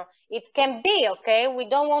romance, or it can be, okay? We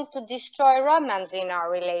don't want to destroy romance in our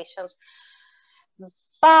relations.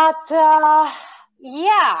 But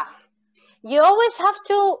yeah, you always have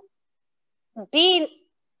to be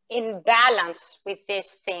in balance with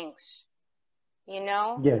these things, you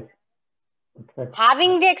know. Yes. Exactly.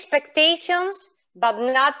 Having the expectations but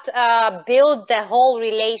not build the whole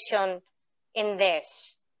relation in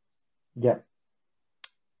this. Yeah.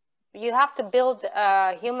 You have to build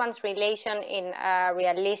humans relation in a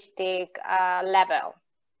realistic level.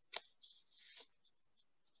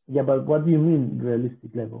 Yeah, but what do you mean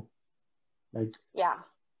realistic level? Like, Yeah.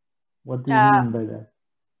 what do you mean by that?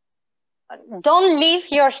 Don't leave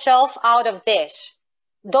yourself out of this.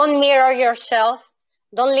 Don't mirror yourself.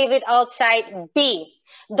 Don't leave it outside. Be.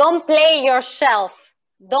 Don't play yourself.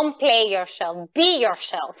 Don't play yourself. Be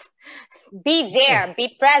yourself. Be there. Yeah. Be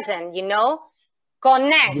present, you know.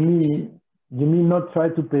 Connect. You mean not try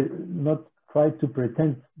to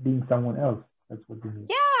pretend being someone else. That's what you mean.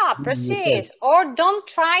 Yeah, Be yourself. precis. Or don't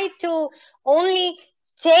try to only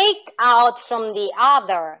take out from the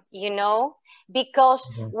other, you know, because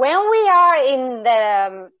when we are in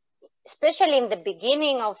the, especially in the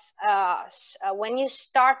beginning of when you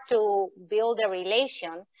start to build a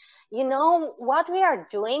relation, you know what we are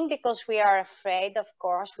doing, because we are afraid, of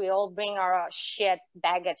course, we all bring our shit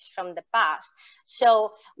baggage from the past.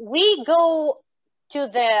 So we go to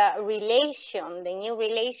the relation, the new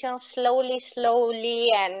relation, slowly,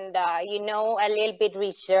 and you know, a little bit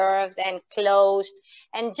reserved and closed,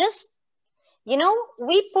 and just, you know,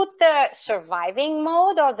 we put the surviving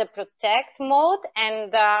mode or the protect mode,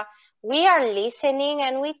 and we are listening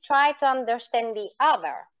and we try to understand the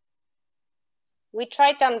other. We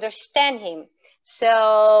try to understand him.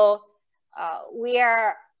 So we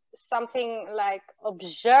are something like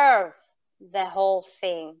observe the whole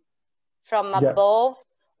thing from above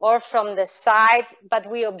or from the side, but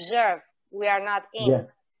we observe, we are not in. Yeah.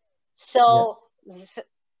 So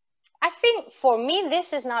I think for me,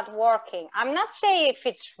 this is not working. I'm not saying if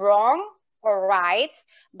it's wrong or right,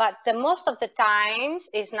 but the most of the times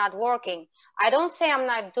it's not working. I don't say I'm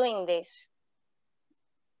not doing this.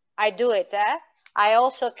 I do it. I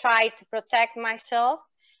also try to protect myself.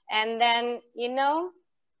 And then, you know,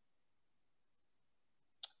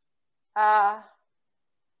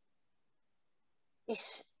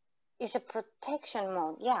 it's a protection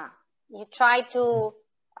mode. Yeah. You try to,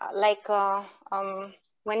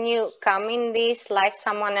 when you come in this life,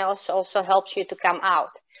 someone else also helps you to come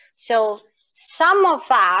out. So some of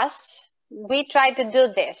us, we try to do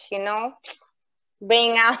this, you know,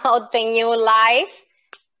 bring out the new life,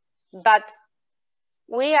 but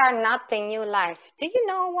we are not the new life. Do you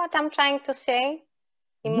know what I'm trying to say?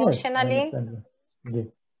 Emotionally? Yes, I understand you. Yes.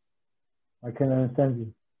 I can understand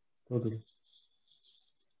you totally.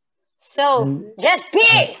 So just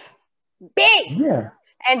be, yeah,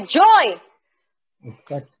 enjoy.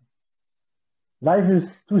 exactly. Life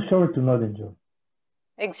is too short to not enjoy.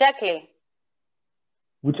 Exactly.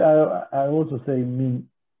 Which I also say mean,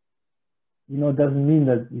 you know, doesn't mean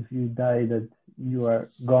that if you die that you are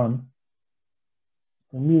gone.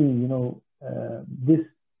 For me, you know, this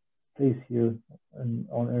place here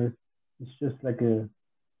on Earth is just like a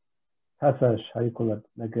passage, how you call it,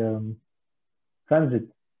 like a transit.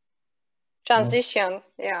 Transition,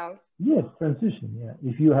 yeah. Yes, transition, yeah.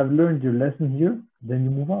 If you have learned your lesson here, then you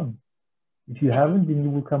move on. If you haven't, then you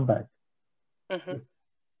will come back.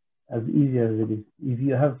 As easy as it is. If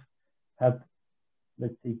you have had,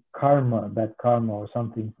 let's say, karma, bad karma or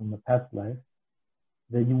something from a past life,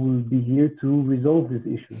 then you will be here to resolve this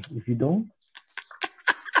issue. If you don't,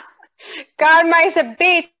 karma is a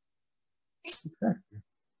bitch. Exactly.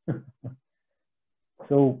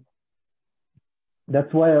 So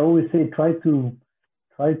that's why I always say try to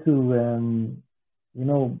you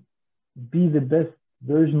know, be the best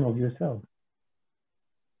version of yourself.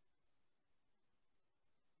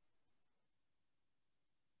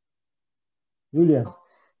 Julia,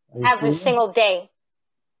 every single day.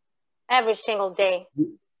 Every single day.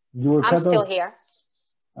 You were I'm still here.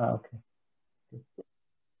 Ah, okay.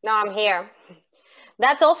 No, I'm here.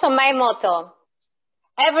 That's also my motto.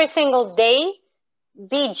 Every single day,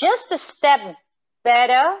 be just a step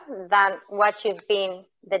better than what you've been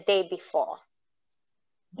the day before.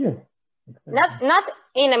 Yes. Exactly. Not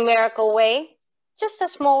in a miracle way, just a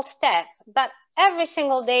small step, but every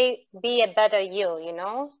single day be a better you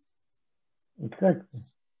know? Exactly.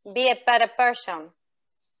 Be a better person.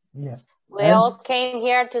 Yeah. We all came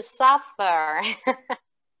here to suffer.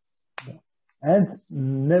 And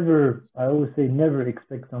never, I always say, never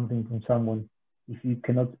expect something from someone if you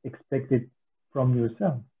cannot expect it from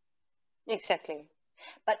yourself. Exactly.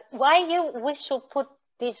 But why we should put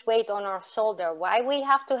this weight on our shoulder? Why we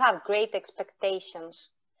have to have great expectations?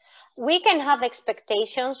 We can have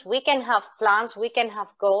expectations, we can have plans, we can have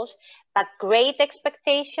goals, but great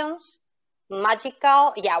expectations,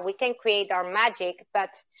 magical, yeah, we can create our magic, but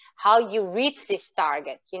how you reach this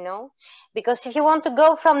target, you know? Because if you want to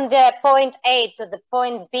go from the point A to the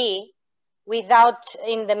point B without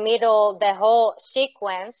in the middle the whole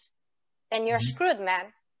sequence, then you're screwed,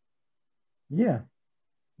 man. Yeah,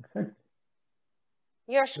 exactly.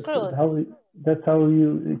 You're screwed. That's how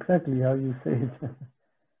you, exactly how you say it.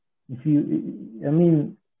 If you, I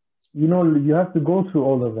mean, you know, you have to go through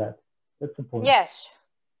all of that. That's the point. Yes.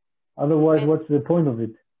 Otherwise, what's the point of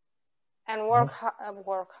it? And work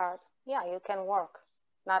hard. Yeah, you can work,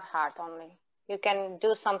 not hard only. You can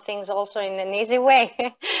do some things also in an easy way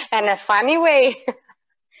and a funny way.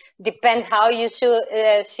 Depends how you should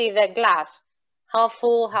see the glass. How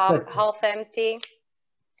full, half empty.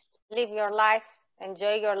 Live your life,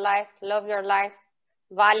 enjoy your life, love your life,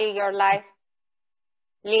 value your life.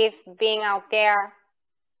 Live being out there.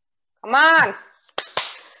 Come on.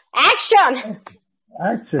 Action.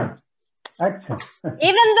 Action.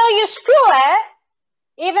 Even though you screw,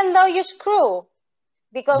 even though you screw.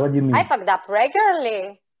 Because what do you mean? I fucked up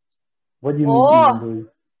regularly. What do you mean even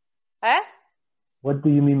though? What do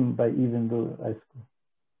you mean by even though I screw?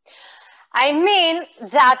 I mean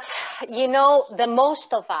that, you know, the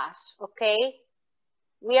most of us, okay,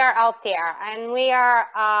 we are out there and we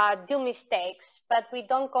are do mistakes, but we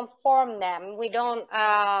don't conform them. We don't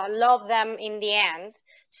love them in the end.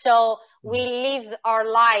 So we live our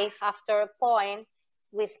life after a point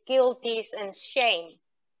with guilties and shame.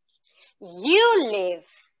 You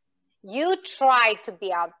try to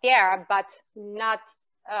be out there, but not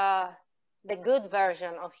the good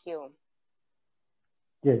version of you.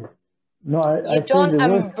 Yes. No, I You say don't the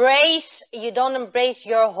worst. embrace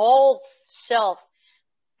your whole self.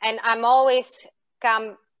 And I'm always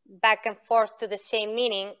come back and forth to the same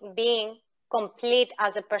meaning, being complete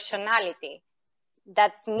as a personality.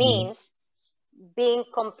 That means being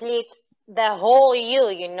complete, the whole you,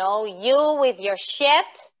 you know, you with your shit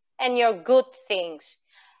and your good things.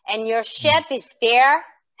 And your shit is there.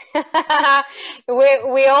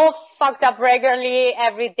 we all fucked up regularly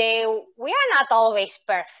every day. We are not always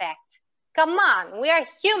perfect. Come on, we are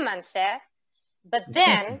humans, eh? But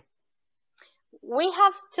then we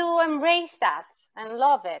have to embrace that and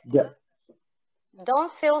love it. Yeah,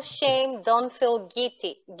 Don't feel shame, don't feel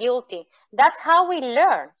guilty. That's how we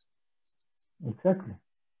learn. exactly.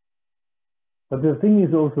 But the thing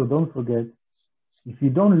is also, don't forget, if you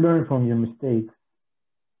don't learn from your mistakes,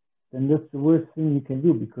 then that's the worst thing you can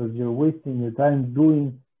do, because you're wasting your time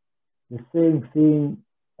doing the same thing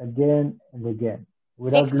again and again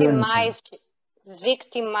without learning from it.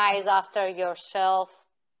 Victimize after yourself,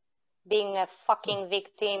 being a fucking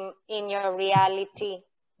victim in your reality.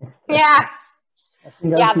 Yeah. I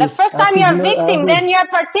think Yeah, the first time you're victim, then you're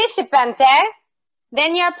participant, eh?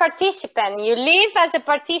 Then you're participant. You live as a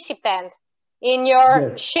participant in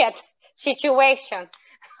your shit situation.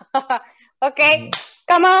 Okay,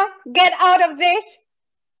 come on, get out of this.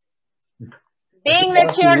 Being the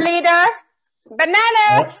cheerleader.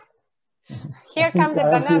 Bananas! Here come the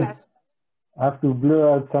bananas. I have to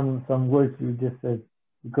blur out some words you just said,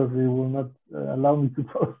 because they will not allow me to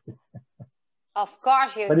post it. Of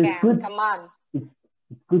course you But can. it's good. Come on.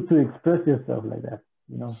 It's good to express yourself like that,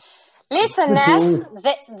 you know. Listen,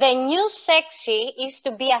 the new sexy is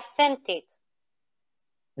to be authentic.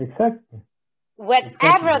 Exactly.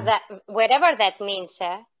 Whatever that means,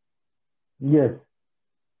 eh? Yes.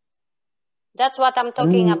 That's what I'm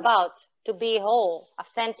talking about. To be whole,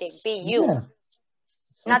 authentic, be you. Yeah.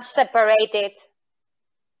 Not separated.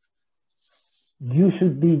 You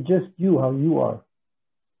should be just you, how you are.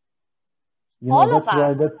 You know, All of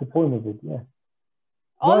us. That's the point of it, yeah.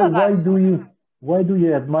 All of us. Why do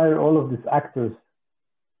you admire all of these actors?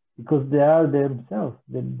 Because they are themselves.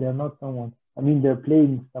 They're not someone. I mean, they're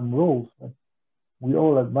playing some roles, but we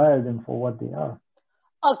all admire them for what they are.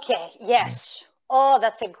 Okay, yes. Oh,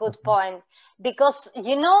 that's a good point. Because,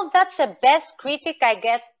 you know, that's the best critic I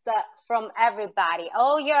get from everybody.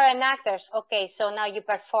 Oh, you're an actor. Okay, so now you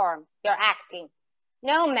perform. You're acting.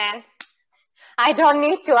 No, man. I don't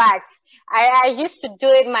need to act. I used to do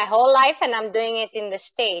it my whole life, and I'm doing it in the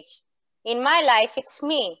stage. In my life, it's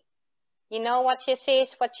me. You know, what you see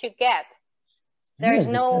is what you get. There's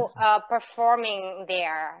no performing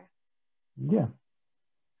there. Yeah,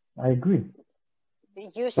 I agree.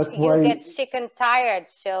 You get sick and tired,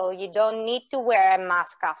 so you don't need to wear a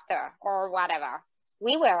mask after or whatever.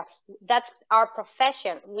 That's our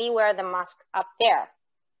profession. We wear the mask up there.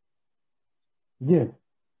 Yes.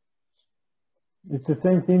 It's the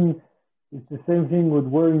same thing. It's the same thing with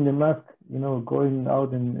wearing the mask, you know, going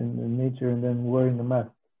out in nature and then wearing the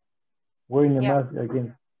mask. Wearing the mask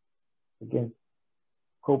against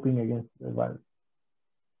coping against the virus.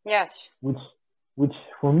 Yes. Which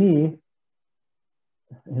for me,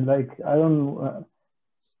 like, I don't,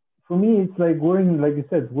 for me, it's like wearing, like you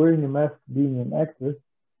said, wearing a mask, being an actor.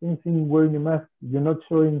 Same thing, wearing a mask, you're not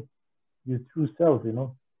showing your true self, you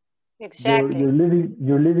know. Exactly. You're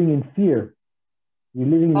living in fear. You're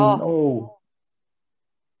living in,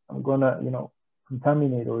 I'm gonna, you know,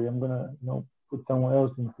 contaminate, or I'm gonna, you know, put someone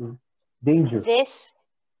else into danger. This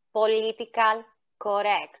political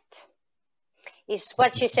correct is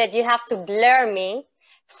what you said. You have to blur me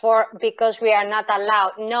because we are not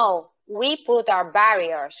allowed. No, we put our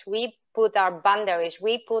barriers, we put our boundaries,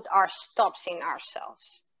 we put our stops in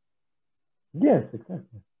ourselves. Yes,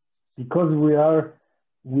 exactly. Because we are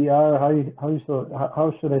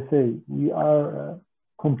how should I say, we are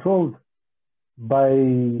controlled by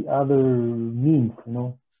other means, you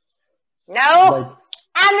know. No,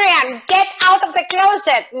 Adrian, get out of the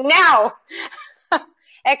closet now.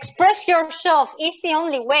 Express yourself is the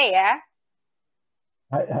only way, eh?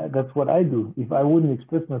 That's what I do. If I wouldn't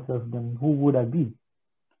express myself, then who would I be?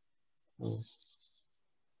 So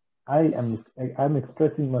I'm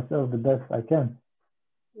expressing myself the best I can.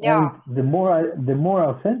 Yeah. And the more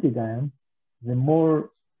authentic I am, the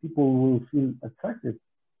more people will feel attracted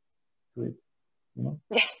to it, you know.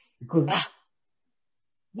 Because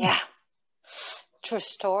yeah. True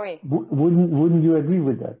story. Wouldn't you agree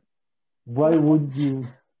with that? Why would you?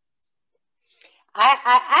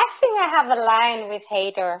 I think I have a line with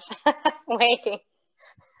haters waiting.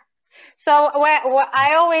 So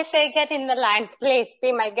I always say, get in the line, please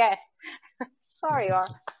be my guest. Sorry, or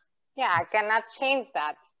yeah, I cannot change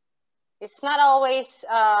that. It's not always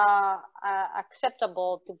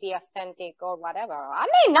acceptable to be authentic or whatever. I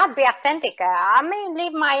may not be authentic. I may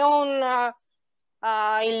live my own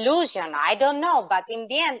illusion. I don't know. But in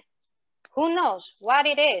the end, who knows what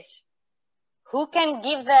it is? Who can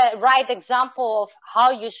give the right example of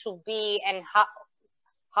how you should be and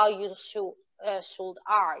how you should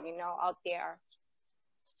are, you know, out there?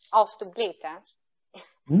 Alsjeblieft, hè?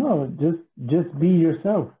 No, just be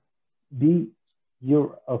yourself. Be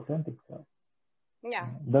your authentic self. Yeah.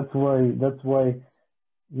 That's why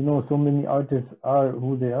you know so many artists are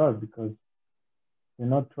who they are, because they're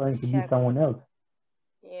not trying to be someone else.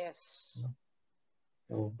 Yes.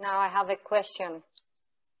 So, now I have a question.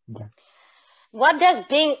 Yeah. What does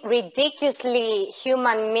being ridiculously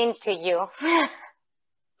human mean to you?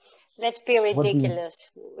 Let's be ridiculous.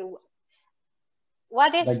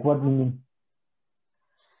 What is... Like, what do you mean?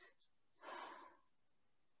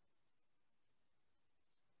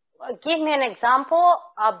 Give me an example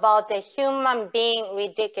about a human being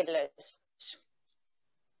ridiculous.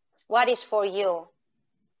 What is for you?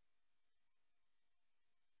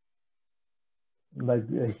 Like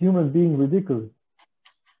a human being ridiculous.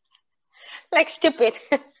 Like stupid.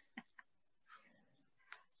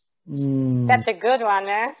 That's a good one,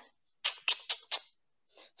 eh?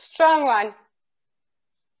 Strong one.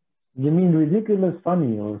 You mean ridiculous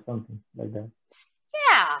funny or something like that?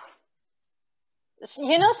 Yeah.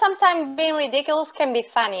 You know, sometimes being ridiculous can be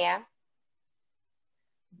funny, eh?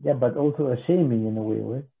 Yeah, but also a shaming in a way,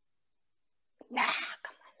 right? Nah,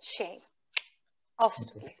 come on, shame. Also,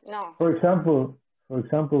 okay. No. For example,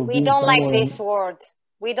 we don't like this word.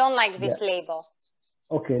 We don't like this label.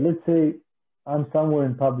 Okay, let's say I'm somewhere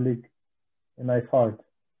in public and I fart,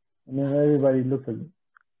 and then everybody looks at me.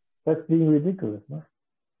 That's being ridiculous, no?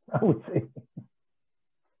 I would say.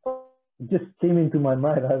 It just came into my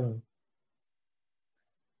mind. I don't know.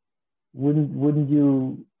 Wouldn't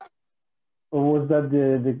you? Or was that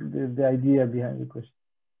the idea behind the question?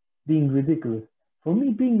 Being ridiculous. For me,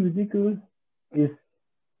 being ridiculous is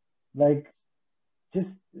like just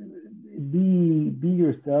be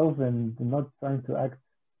yourself and not trying to act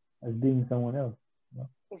as being someone else. No?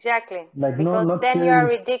 Exactly. Like because not then you are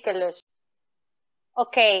ridiculous.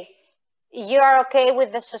 Okay, you are okay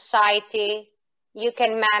with the society, you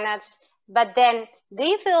can manage, but then do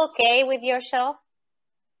you feel okay with yourself?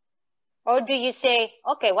 Or do you say,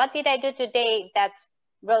 okay, what did I do today that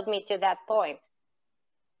brought me to that point?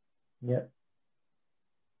 Yeah.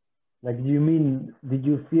 Like, do you mean, did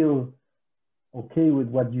you feel okay with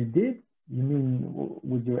what you did? You mean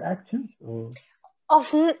with your actions? Or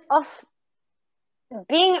of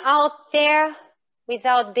being out there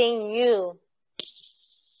without being you.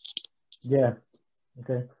 Yeah.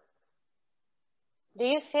 Okay. Do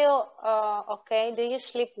you feel okay? Do you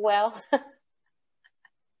sleep well?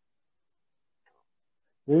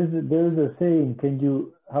 There is a saying,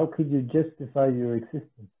 how could you justify your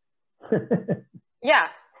existence? Yeah.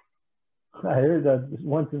 I heard that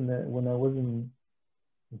once when I was in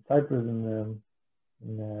Cyprus in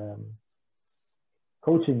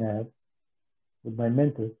coaching I had with my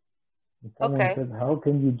mentor. And someone said, how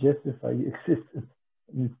can you justify your existence?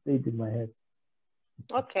 And it stayed in my head.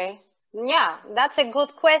 Okay. Yeah, that's a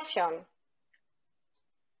good question.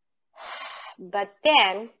 But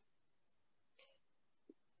then,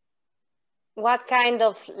 what kind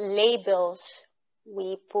of labels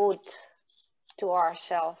we put to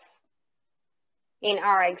ourselves in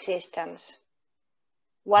our existence?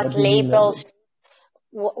 What labels,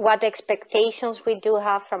 what expectations we do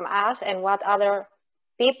have from us, and what other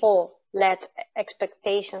people let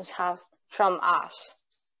expectations have from us.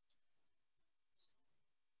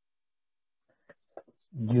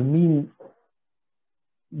 You mean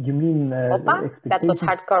that was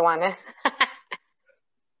hardcore one, eh?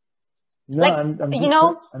 No, like, I'm just, you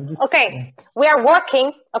know, okay, we are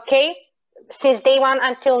working, okay, since day one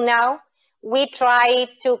until now. We try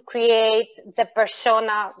to create the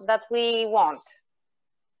persona that we want.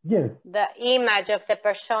 Yes. The image of the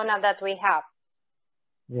persona that we have.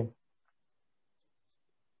 Yeah.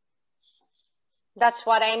 That's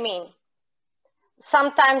what I mean.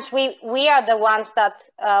 Sometimes we are the ones that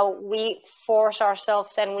we force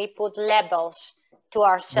ourselves and we put labels to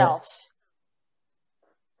ourselves. Yeah.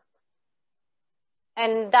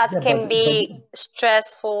 And that can be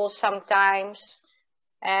stressful sometimes.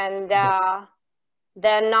 And the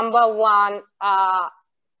number one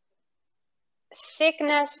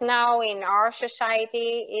sickness now in our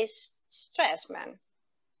society is stress, man.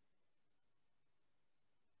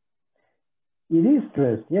 It is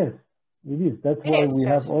stress, yes, it is. That's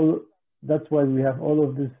why we have all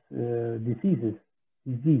of this disease.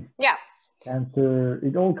 Yeah. cancer.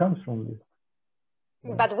 It all comes from this.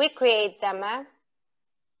 Yeah. But we create them, eh?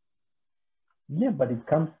 Yeah, but it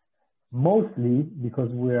comes mostly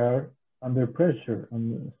because we are under pressure,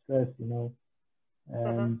 under stress, you know,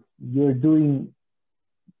 and you're doing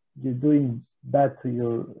bad to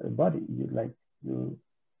your body. You're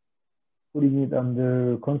putting it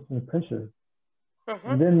under constant pressure.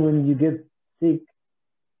 And then when you get sick,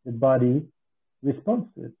 the body responds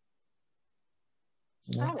to it.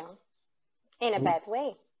 You know? I know. In a bad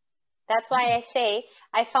way. That's why I say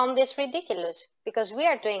I found this ridiculous, because we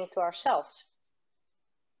are doing to ourselves.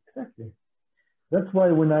 Exactly. That's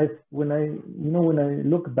why when I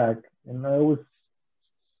look back, and I always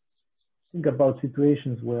think about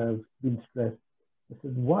situations where I've been stressed, I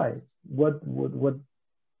said, why? What would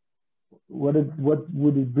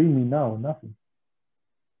it bring me now? Nothing.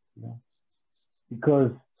 You know?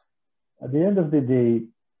 Because at the end of the day,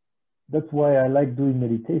 that's why I like doing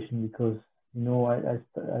meditation, because you know I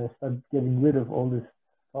start getting rid of all this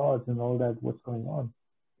thoughts and all that, what's going on.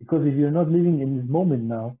 Because if you're not living in this moment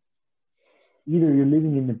now, either you're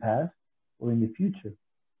living in the past or in the future.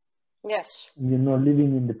 Yes. And you're not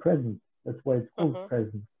living in the present. That's why it's called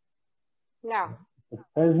present. Yeah. It's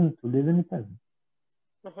present, to live in the present.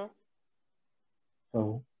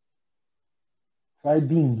 So try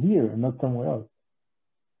being here and not somewhere else.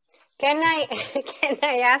 Can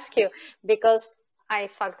I ask you, because I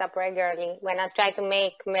fucked up regularly when I try to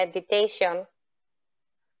make meditation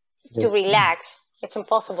to relax. It's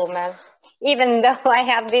impossible, man. Even though I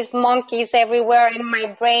have these monkeys everywhere in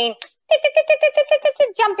my brain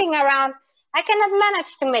jumping around, I cannot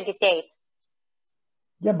manage to meditate.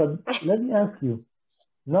 Yeah, but let me ask you,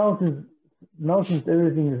 now since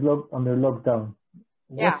everything is under lockdown,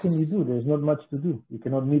 what can you do? There's not much to do. You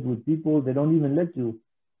cannot meet with people. They don't even let you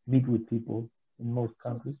meet with people in most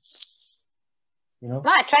countries. You know?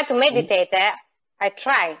 No, I try to meditate. I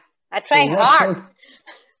try hard.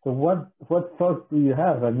 So what thoughts do you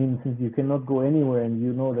have? I mean, since you cannot go anywhere, and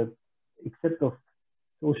you know that except of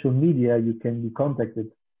social media, you can be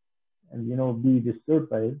contacted and, you know, be disturbed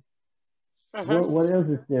by it. What else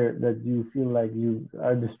is there that you feel like you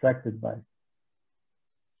are distracted by?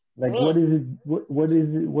 Like, what is it?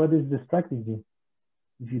 What is distracting you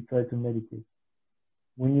if you try to meditate?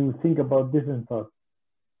 When you think about different thoughts,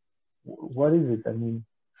 what is it? I mean,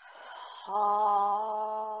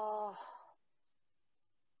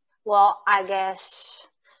 well, I guess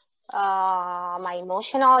my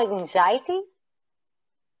emotional anxiety.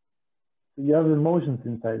 So you have emotions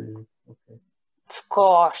inside you. Okay. Of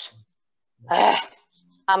course.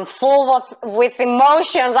 I'm full with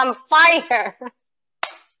emotions. I'm fire.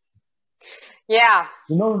 Yeah.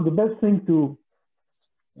 You know, the best thing to,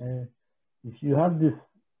 if you have this,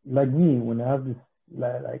 like me, when I have this,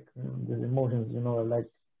 like these emotions, you know, like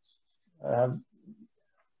I have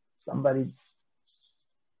somebody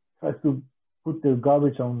tries to put the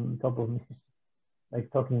garbage on top of me, like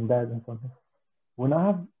talking bad and something. When I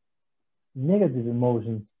have negative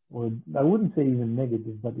emotions, or I wouldn't say even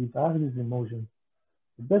negative, but if I have this emotion,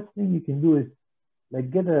 the best thing you can do is like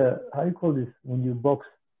get a, how you call this when you box,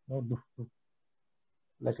 you know,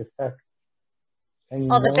 like a sack.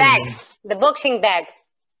 Oh, the bag, the boxing bag.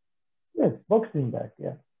 Yes, boxing bag,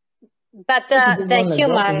 yeah. But the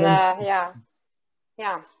human, yeah.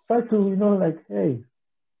 Try to, you know, like, hey,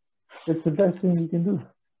 that's the best thing you can do.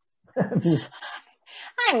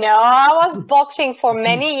 I know, I was boxing for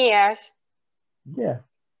many years. Yeah.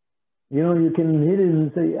 You know, you can hit it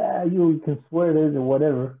and say, ah, you can swear it or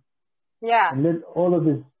whatever. Yeah. And let all of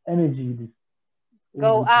this energy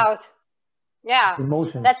go out. Yeah.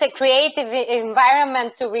 Emotion. That's a creative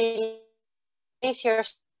environment to release your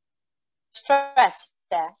stress.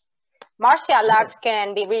 Yeah. Martial arts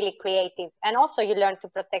can be really creative. And also you learn to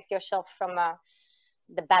protect yourself from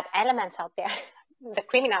the bad elements out there. The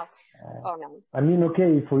criminal. Oh, no. I mean,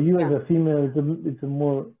 okay, for you as a female, it's a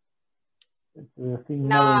more... It's a thing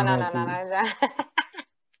no.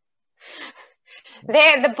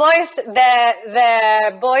 The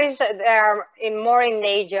boys are more in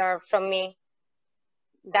danger from me.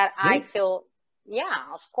 That I feel,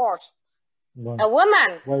 yeah, of course. A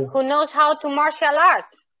woman who knows how to martial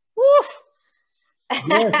arts. Woof.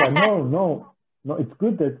 Yes, I know. No, it's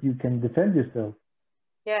good that you can defend yourself.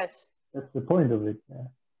 Yes. That's the point of it. Yeah.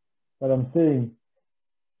 But I'm saying,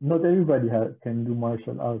 not everybody can do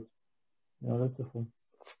martial arts. You know, that's the thing.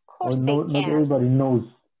 Of course they can. Not everybody knows.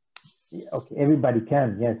 Okay, everybody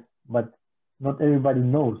can, yes, but not everybody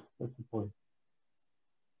knows. That's the point.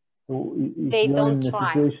 So if they you're don't in a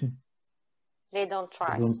try. Situation, they don't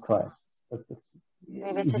try. Don't try.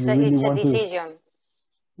 Maybe it's a decision.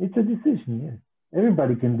 It's a decision, yes.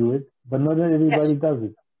 Everybody can do it. but not everybody does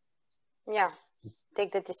it. Yeah,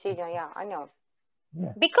 take the decision. Yeah, I know.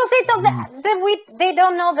 Yeah. Because they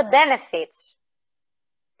don't know the benefits.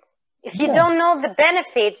 If you don't know the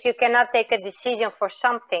benefits, you cannot take a decision for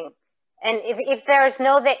something. And if there is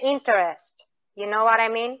no the interest, you know what I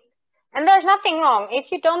mean? And there's nothing wrong.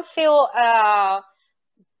 If you don't feel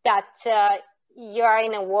that you are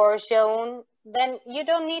in a war zone, then you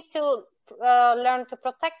don't need to learn to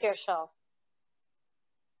protect yourself.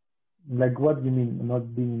 Like what you mean,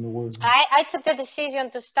 not being in the war zone? I took the decision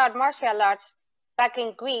to start martial arts back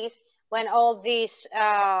in Greece when all this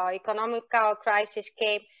economical crisis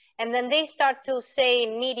came. And then they start to say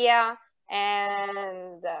in media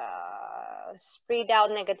and spread out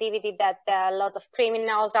negativity that a lot of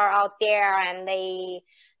criminals are out there and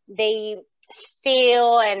they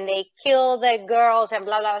steal and they kill the girls and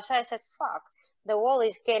blah, blah, blah. So I said, fuck, the world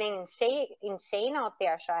is getting insane out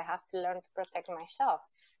there. So I have to learn to protect myself.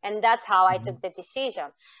 And that's how I took the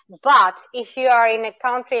decision. But if you are in a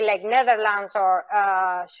country like Netherlands or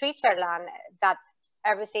Switzerland, that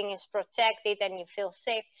everything is protected and you feel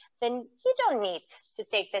safe, then you don't need to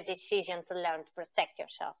take the decision to learn to protect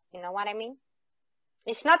yourself. You know what I mean?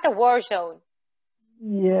 It's not a war zone.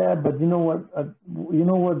 Yeah, but you know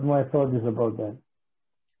what my thought is about that?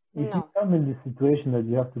 If you come in this situation that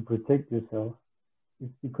you have to protect yourself,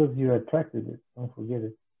 it's because you attracted it. Don't forget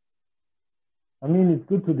it. I mean, it's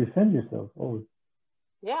good to defend yourself always.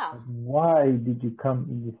 Yeah. But why did you come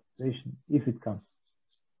in this situation, if it comes?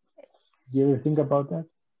 Do you ever think about that?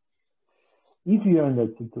 If you are in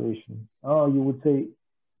that situation, you would say,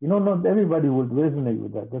 not everybody would resonate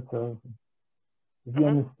with that. That's the thing. If you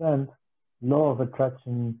understand law of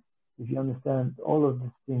attraction, if you understand all of these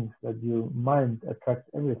things, that your mind attracts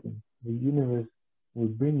everything, the universe will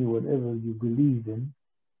bring you whatever you believe in,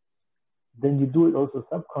 then you do it also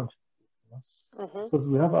subconsciously. Because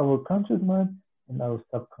we have our conscious mind and our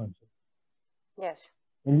subconscious. Yes.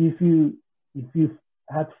 And if you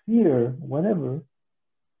had fear, whatever,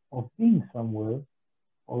 of being somewhere,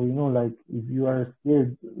 or like if you are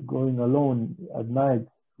scared going alone at night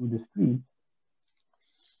through the streets,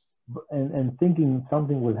 and thinking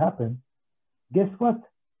something will happen, guess what?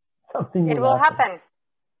 Something will happen.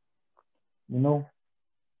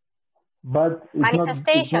 But it's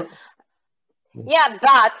manifestation. Not, yeah,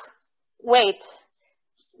 but wait,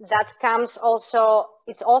 that comes also,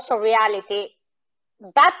 it's also reality.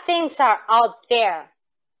 Bad things are out there.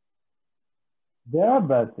 There are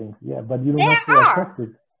bad things, yeah, but you don't have to attract it.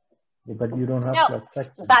 Yeah, but you don't have to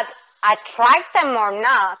attract it. But attract them or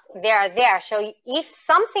not, they are there. So if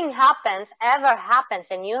something ever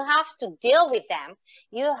happens, and you have to deal with them,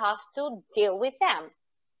 you have to deal with them.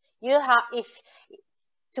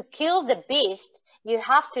 To kill the beast, you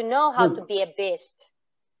have to know how to be a beast.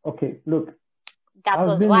 Okay, look. That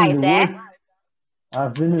was wise, eh?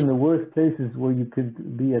 I've been in the worst places where you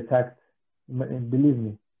could be attacked. Believe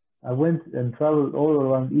me, I went and traveled all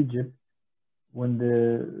around Egypt when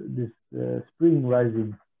this spring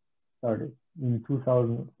rising started in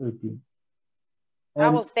 2013. And I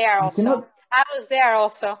was there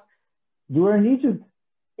also. You were in Egypt?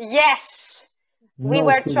 Yes. We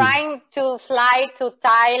were trying to fly to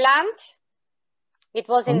Thailand. It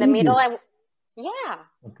was in the middle. Yeah.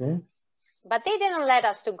 Okay. But they didn't let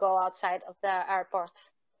us to go outside of the airport.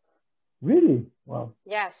 Really? Wow.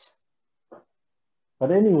 Yes.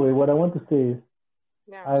 But anyway, what I want to say is,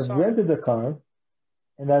 I've rented a car,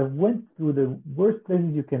 and I went through the worst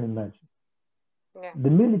places you can imagine. Yeah. The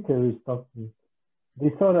military stopped me. They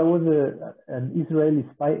thought I was an Israeli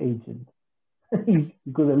spy agent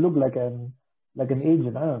because I looked like an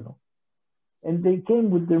agent. I don't know. And they came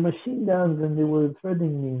with their machine guns and they were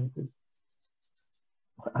threatening me. And said,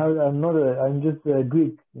 I'm just a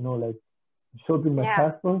Greek, like showed them my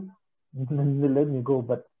passport and then they let me go.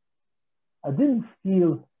 But I didn't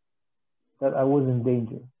feel that I was in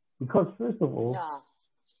danger because, first of all,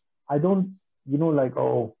 I don't, like,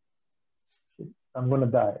 oh, shit, I'm going to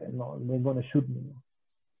die. No, they're going to shoot me.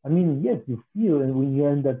 I mean, yes, you feel, and when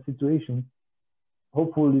you're in that situation,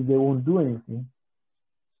 hopefully they won't do anything.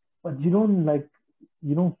 But you don't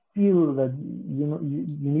feel that, you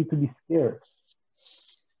need to be scared.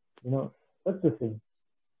 That's the thing.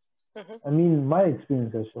 I mean, my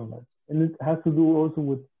experience has shown that. And it has to do also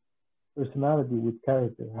with personality, with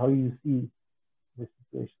character, how you see the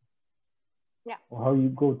situation. Yeah. Or how you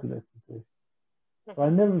go to that situation. So I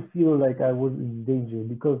never feel like I was in danger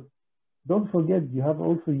because don't forget, you have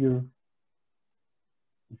also if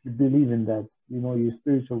you believe in that, your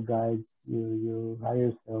spiritual guides, your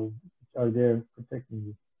higher self, which are there protecting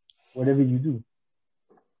you, whatever you do.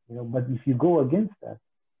 But if you go against that,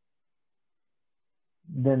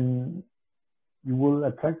 then you will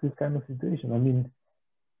attract this kind of situation. I mean,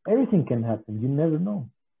 everything can happen. You never know.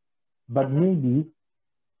 But maybe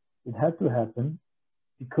it had to happen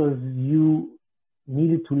because you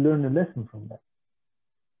needed to learn a lesson from that.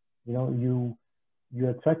 You know, you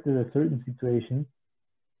attracted a certain situation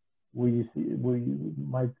where you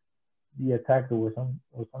might be attacked or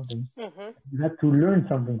something. You had to learn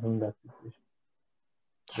something from that situation.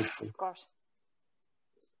 Of course.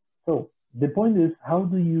 So the point is,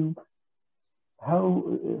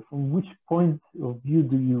 from which point of view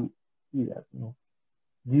do you see that? You know,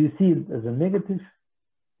 do you see it as a negative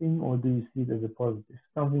thing or do you see it as a positive?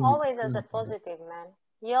 Something Always as a positive, man.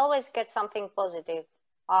 You always get something positive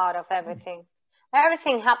out of everything.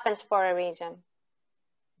 Everything happens for a reason.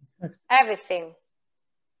 Everything.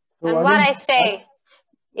 So and what I say,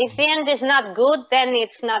 if the end is not good, then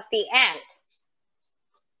it's not the end.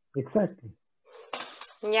 Exactly.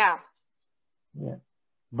 Yeah. Yeah.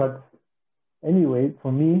 But anyway,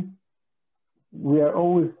 for me, we are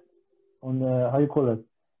always on how you call it?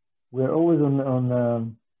 We are always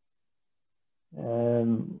on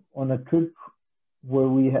a trip where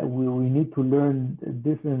we need to learn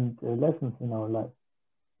different lessons in our life.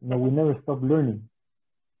 You know, we never stop learning.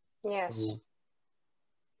 Yes. So,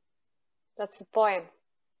 that's the point.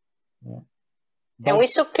 Yeah. And we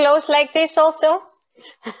should close like this also?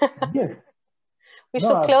 Yes. We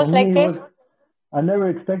should close like this? I never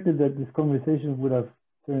expected that this conversation would have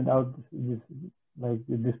turned out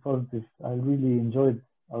this positive. I really enjoyed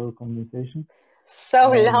our conversation.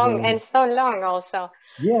 So long also.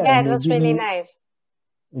 Yeah, it was really nice.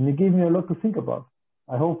 And it gave me a lot to think about.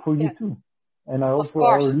 I hope for you too. And I hope for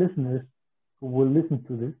our listeners who will listen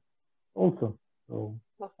to this also. So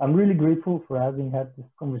I'm really grateful for having had this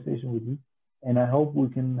conversation with you. And I hope we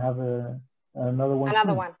can have another one.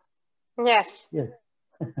 Another one. Yes. Yes.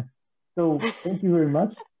 So thank you very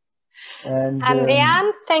much. And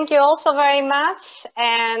Adrian, thank you also very much.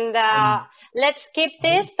 And let's keep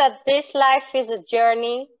this, that this life is a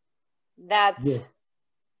journey, that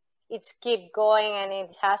it's keep going and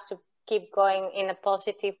it has to keep going in a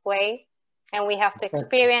positive way. And we have to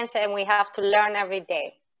experience and we have to learn every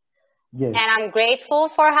day. Yes. And I'm grateful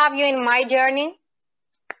for having you in my journey.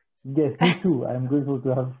 Yes, me too. I'm grateful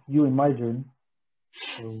to have you in my journey.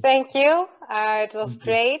 So, thank you. It was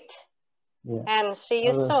great. Yeah. And see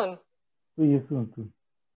you soon. See you soon too.